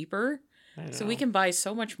even cheaper. I know. So we can buy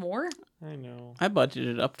so much more. I know. I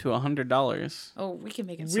budgeted up to $100. Oh, we can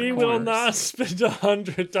make it. We so will much. not spend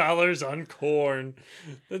 $100 on corn.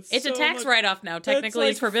 That's It's so a tax much- write-off now. Technically,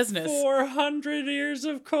 that's it's for business. 400 ears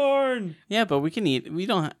of corn. Yeah, but we can eat. We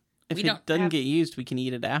don't. If We it don't doesn't have- get used, we can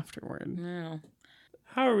eat it afterward. No,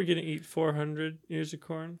 How are we gonna eat 400 ears of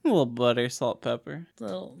corn? A little butter, salt, pepper.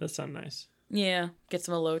 little. That sounds nice. Yeah, get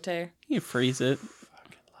some elote. You freeze it.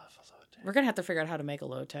 Fucking love elote. We're gonna have to figure out how to make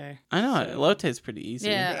elote. I know So- elote is pretty easy.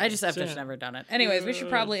 Yeah, Yeah, I've just yeah. never done it. Anyways, we should Good.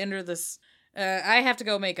 probably enter this. I have to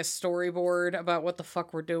go make a storyboard about what the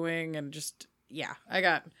fuck we're doing, and just I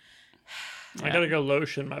gotta go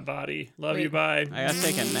lotion my body. Love you, Wait. bye. I gotta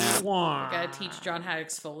take a nap. Mwah. gotta teach John how to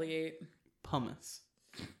exfoliate. Pumice.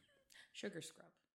 Sugar scrub.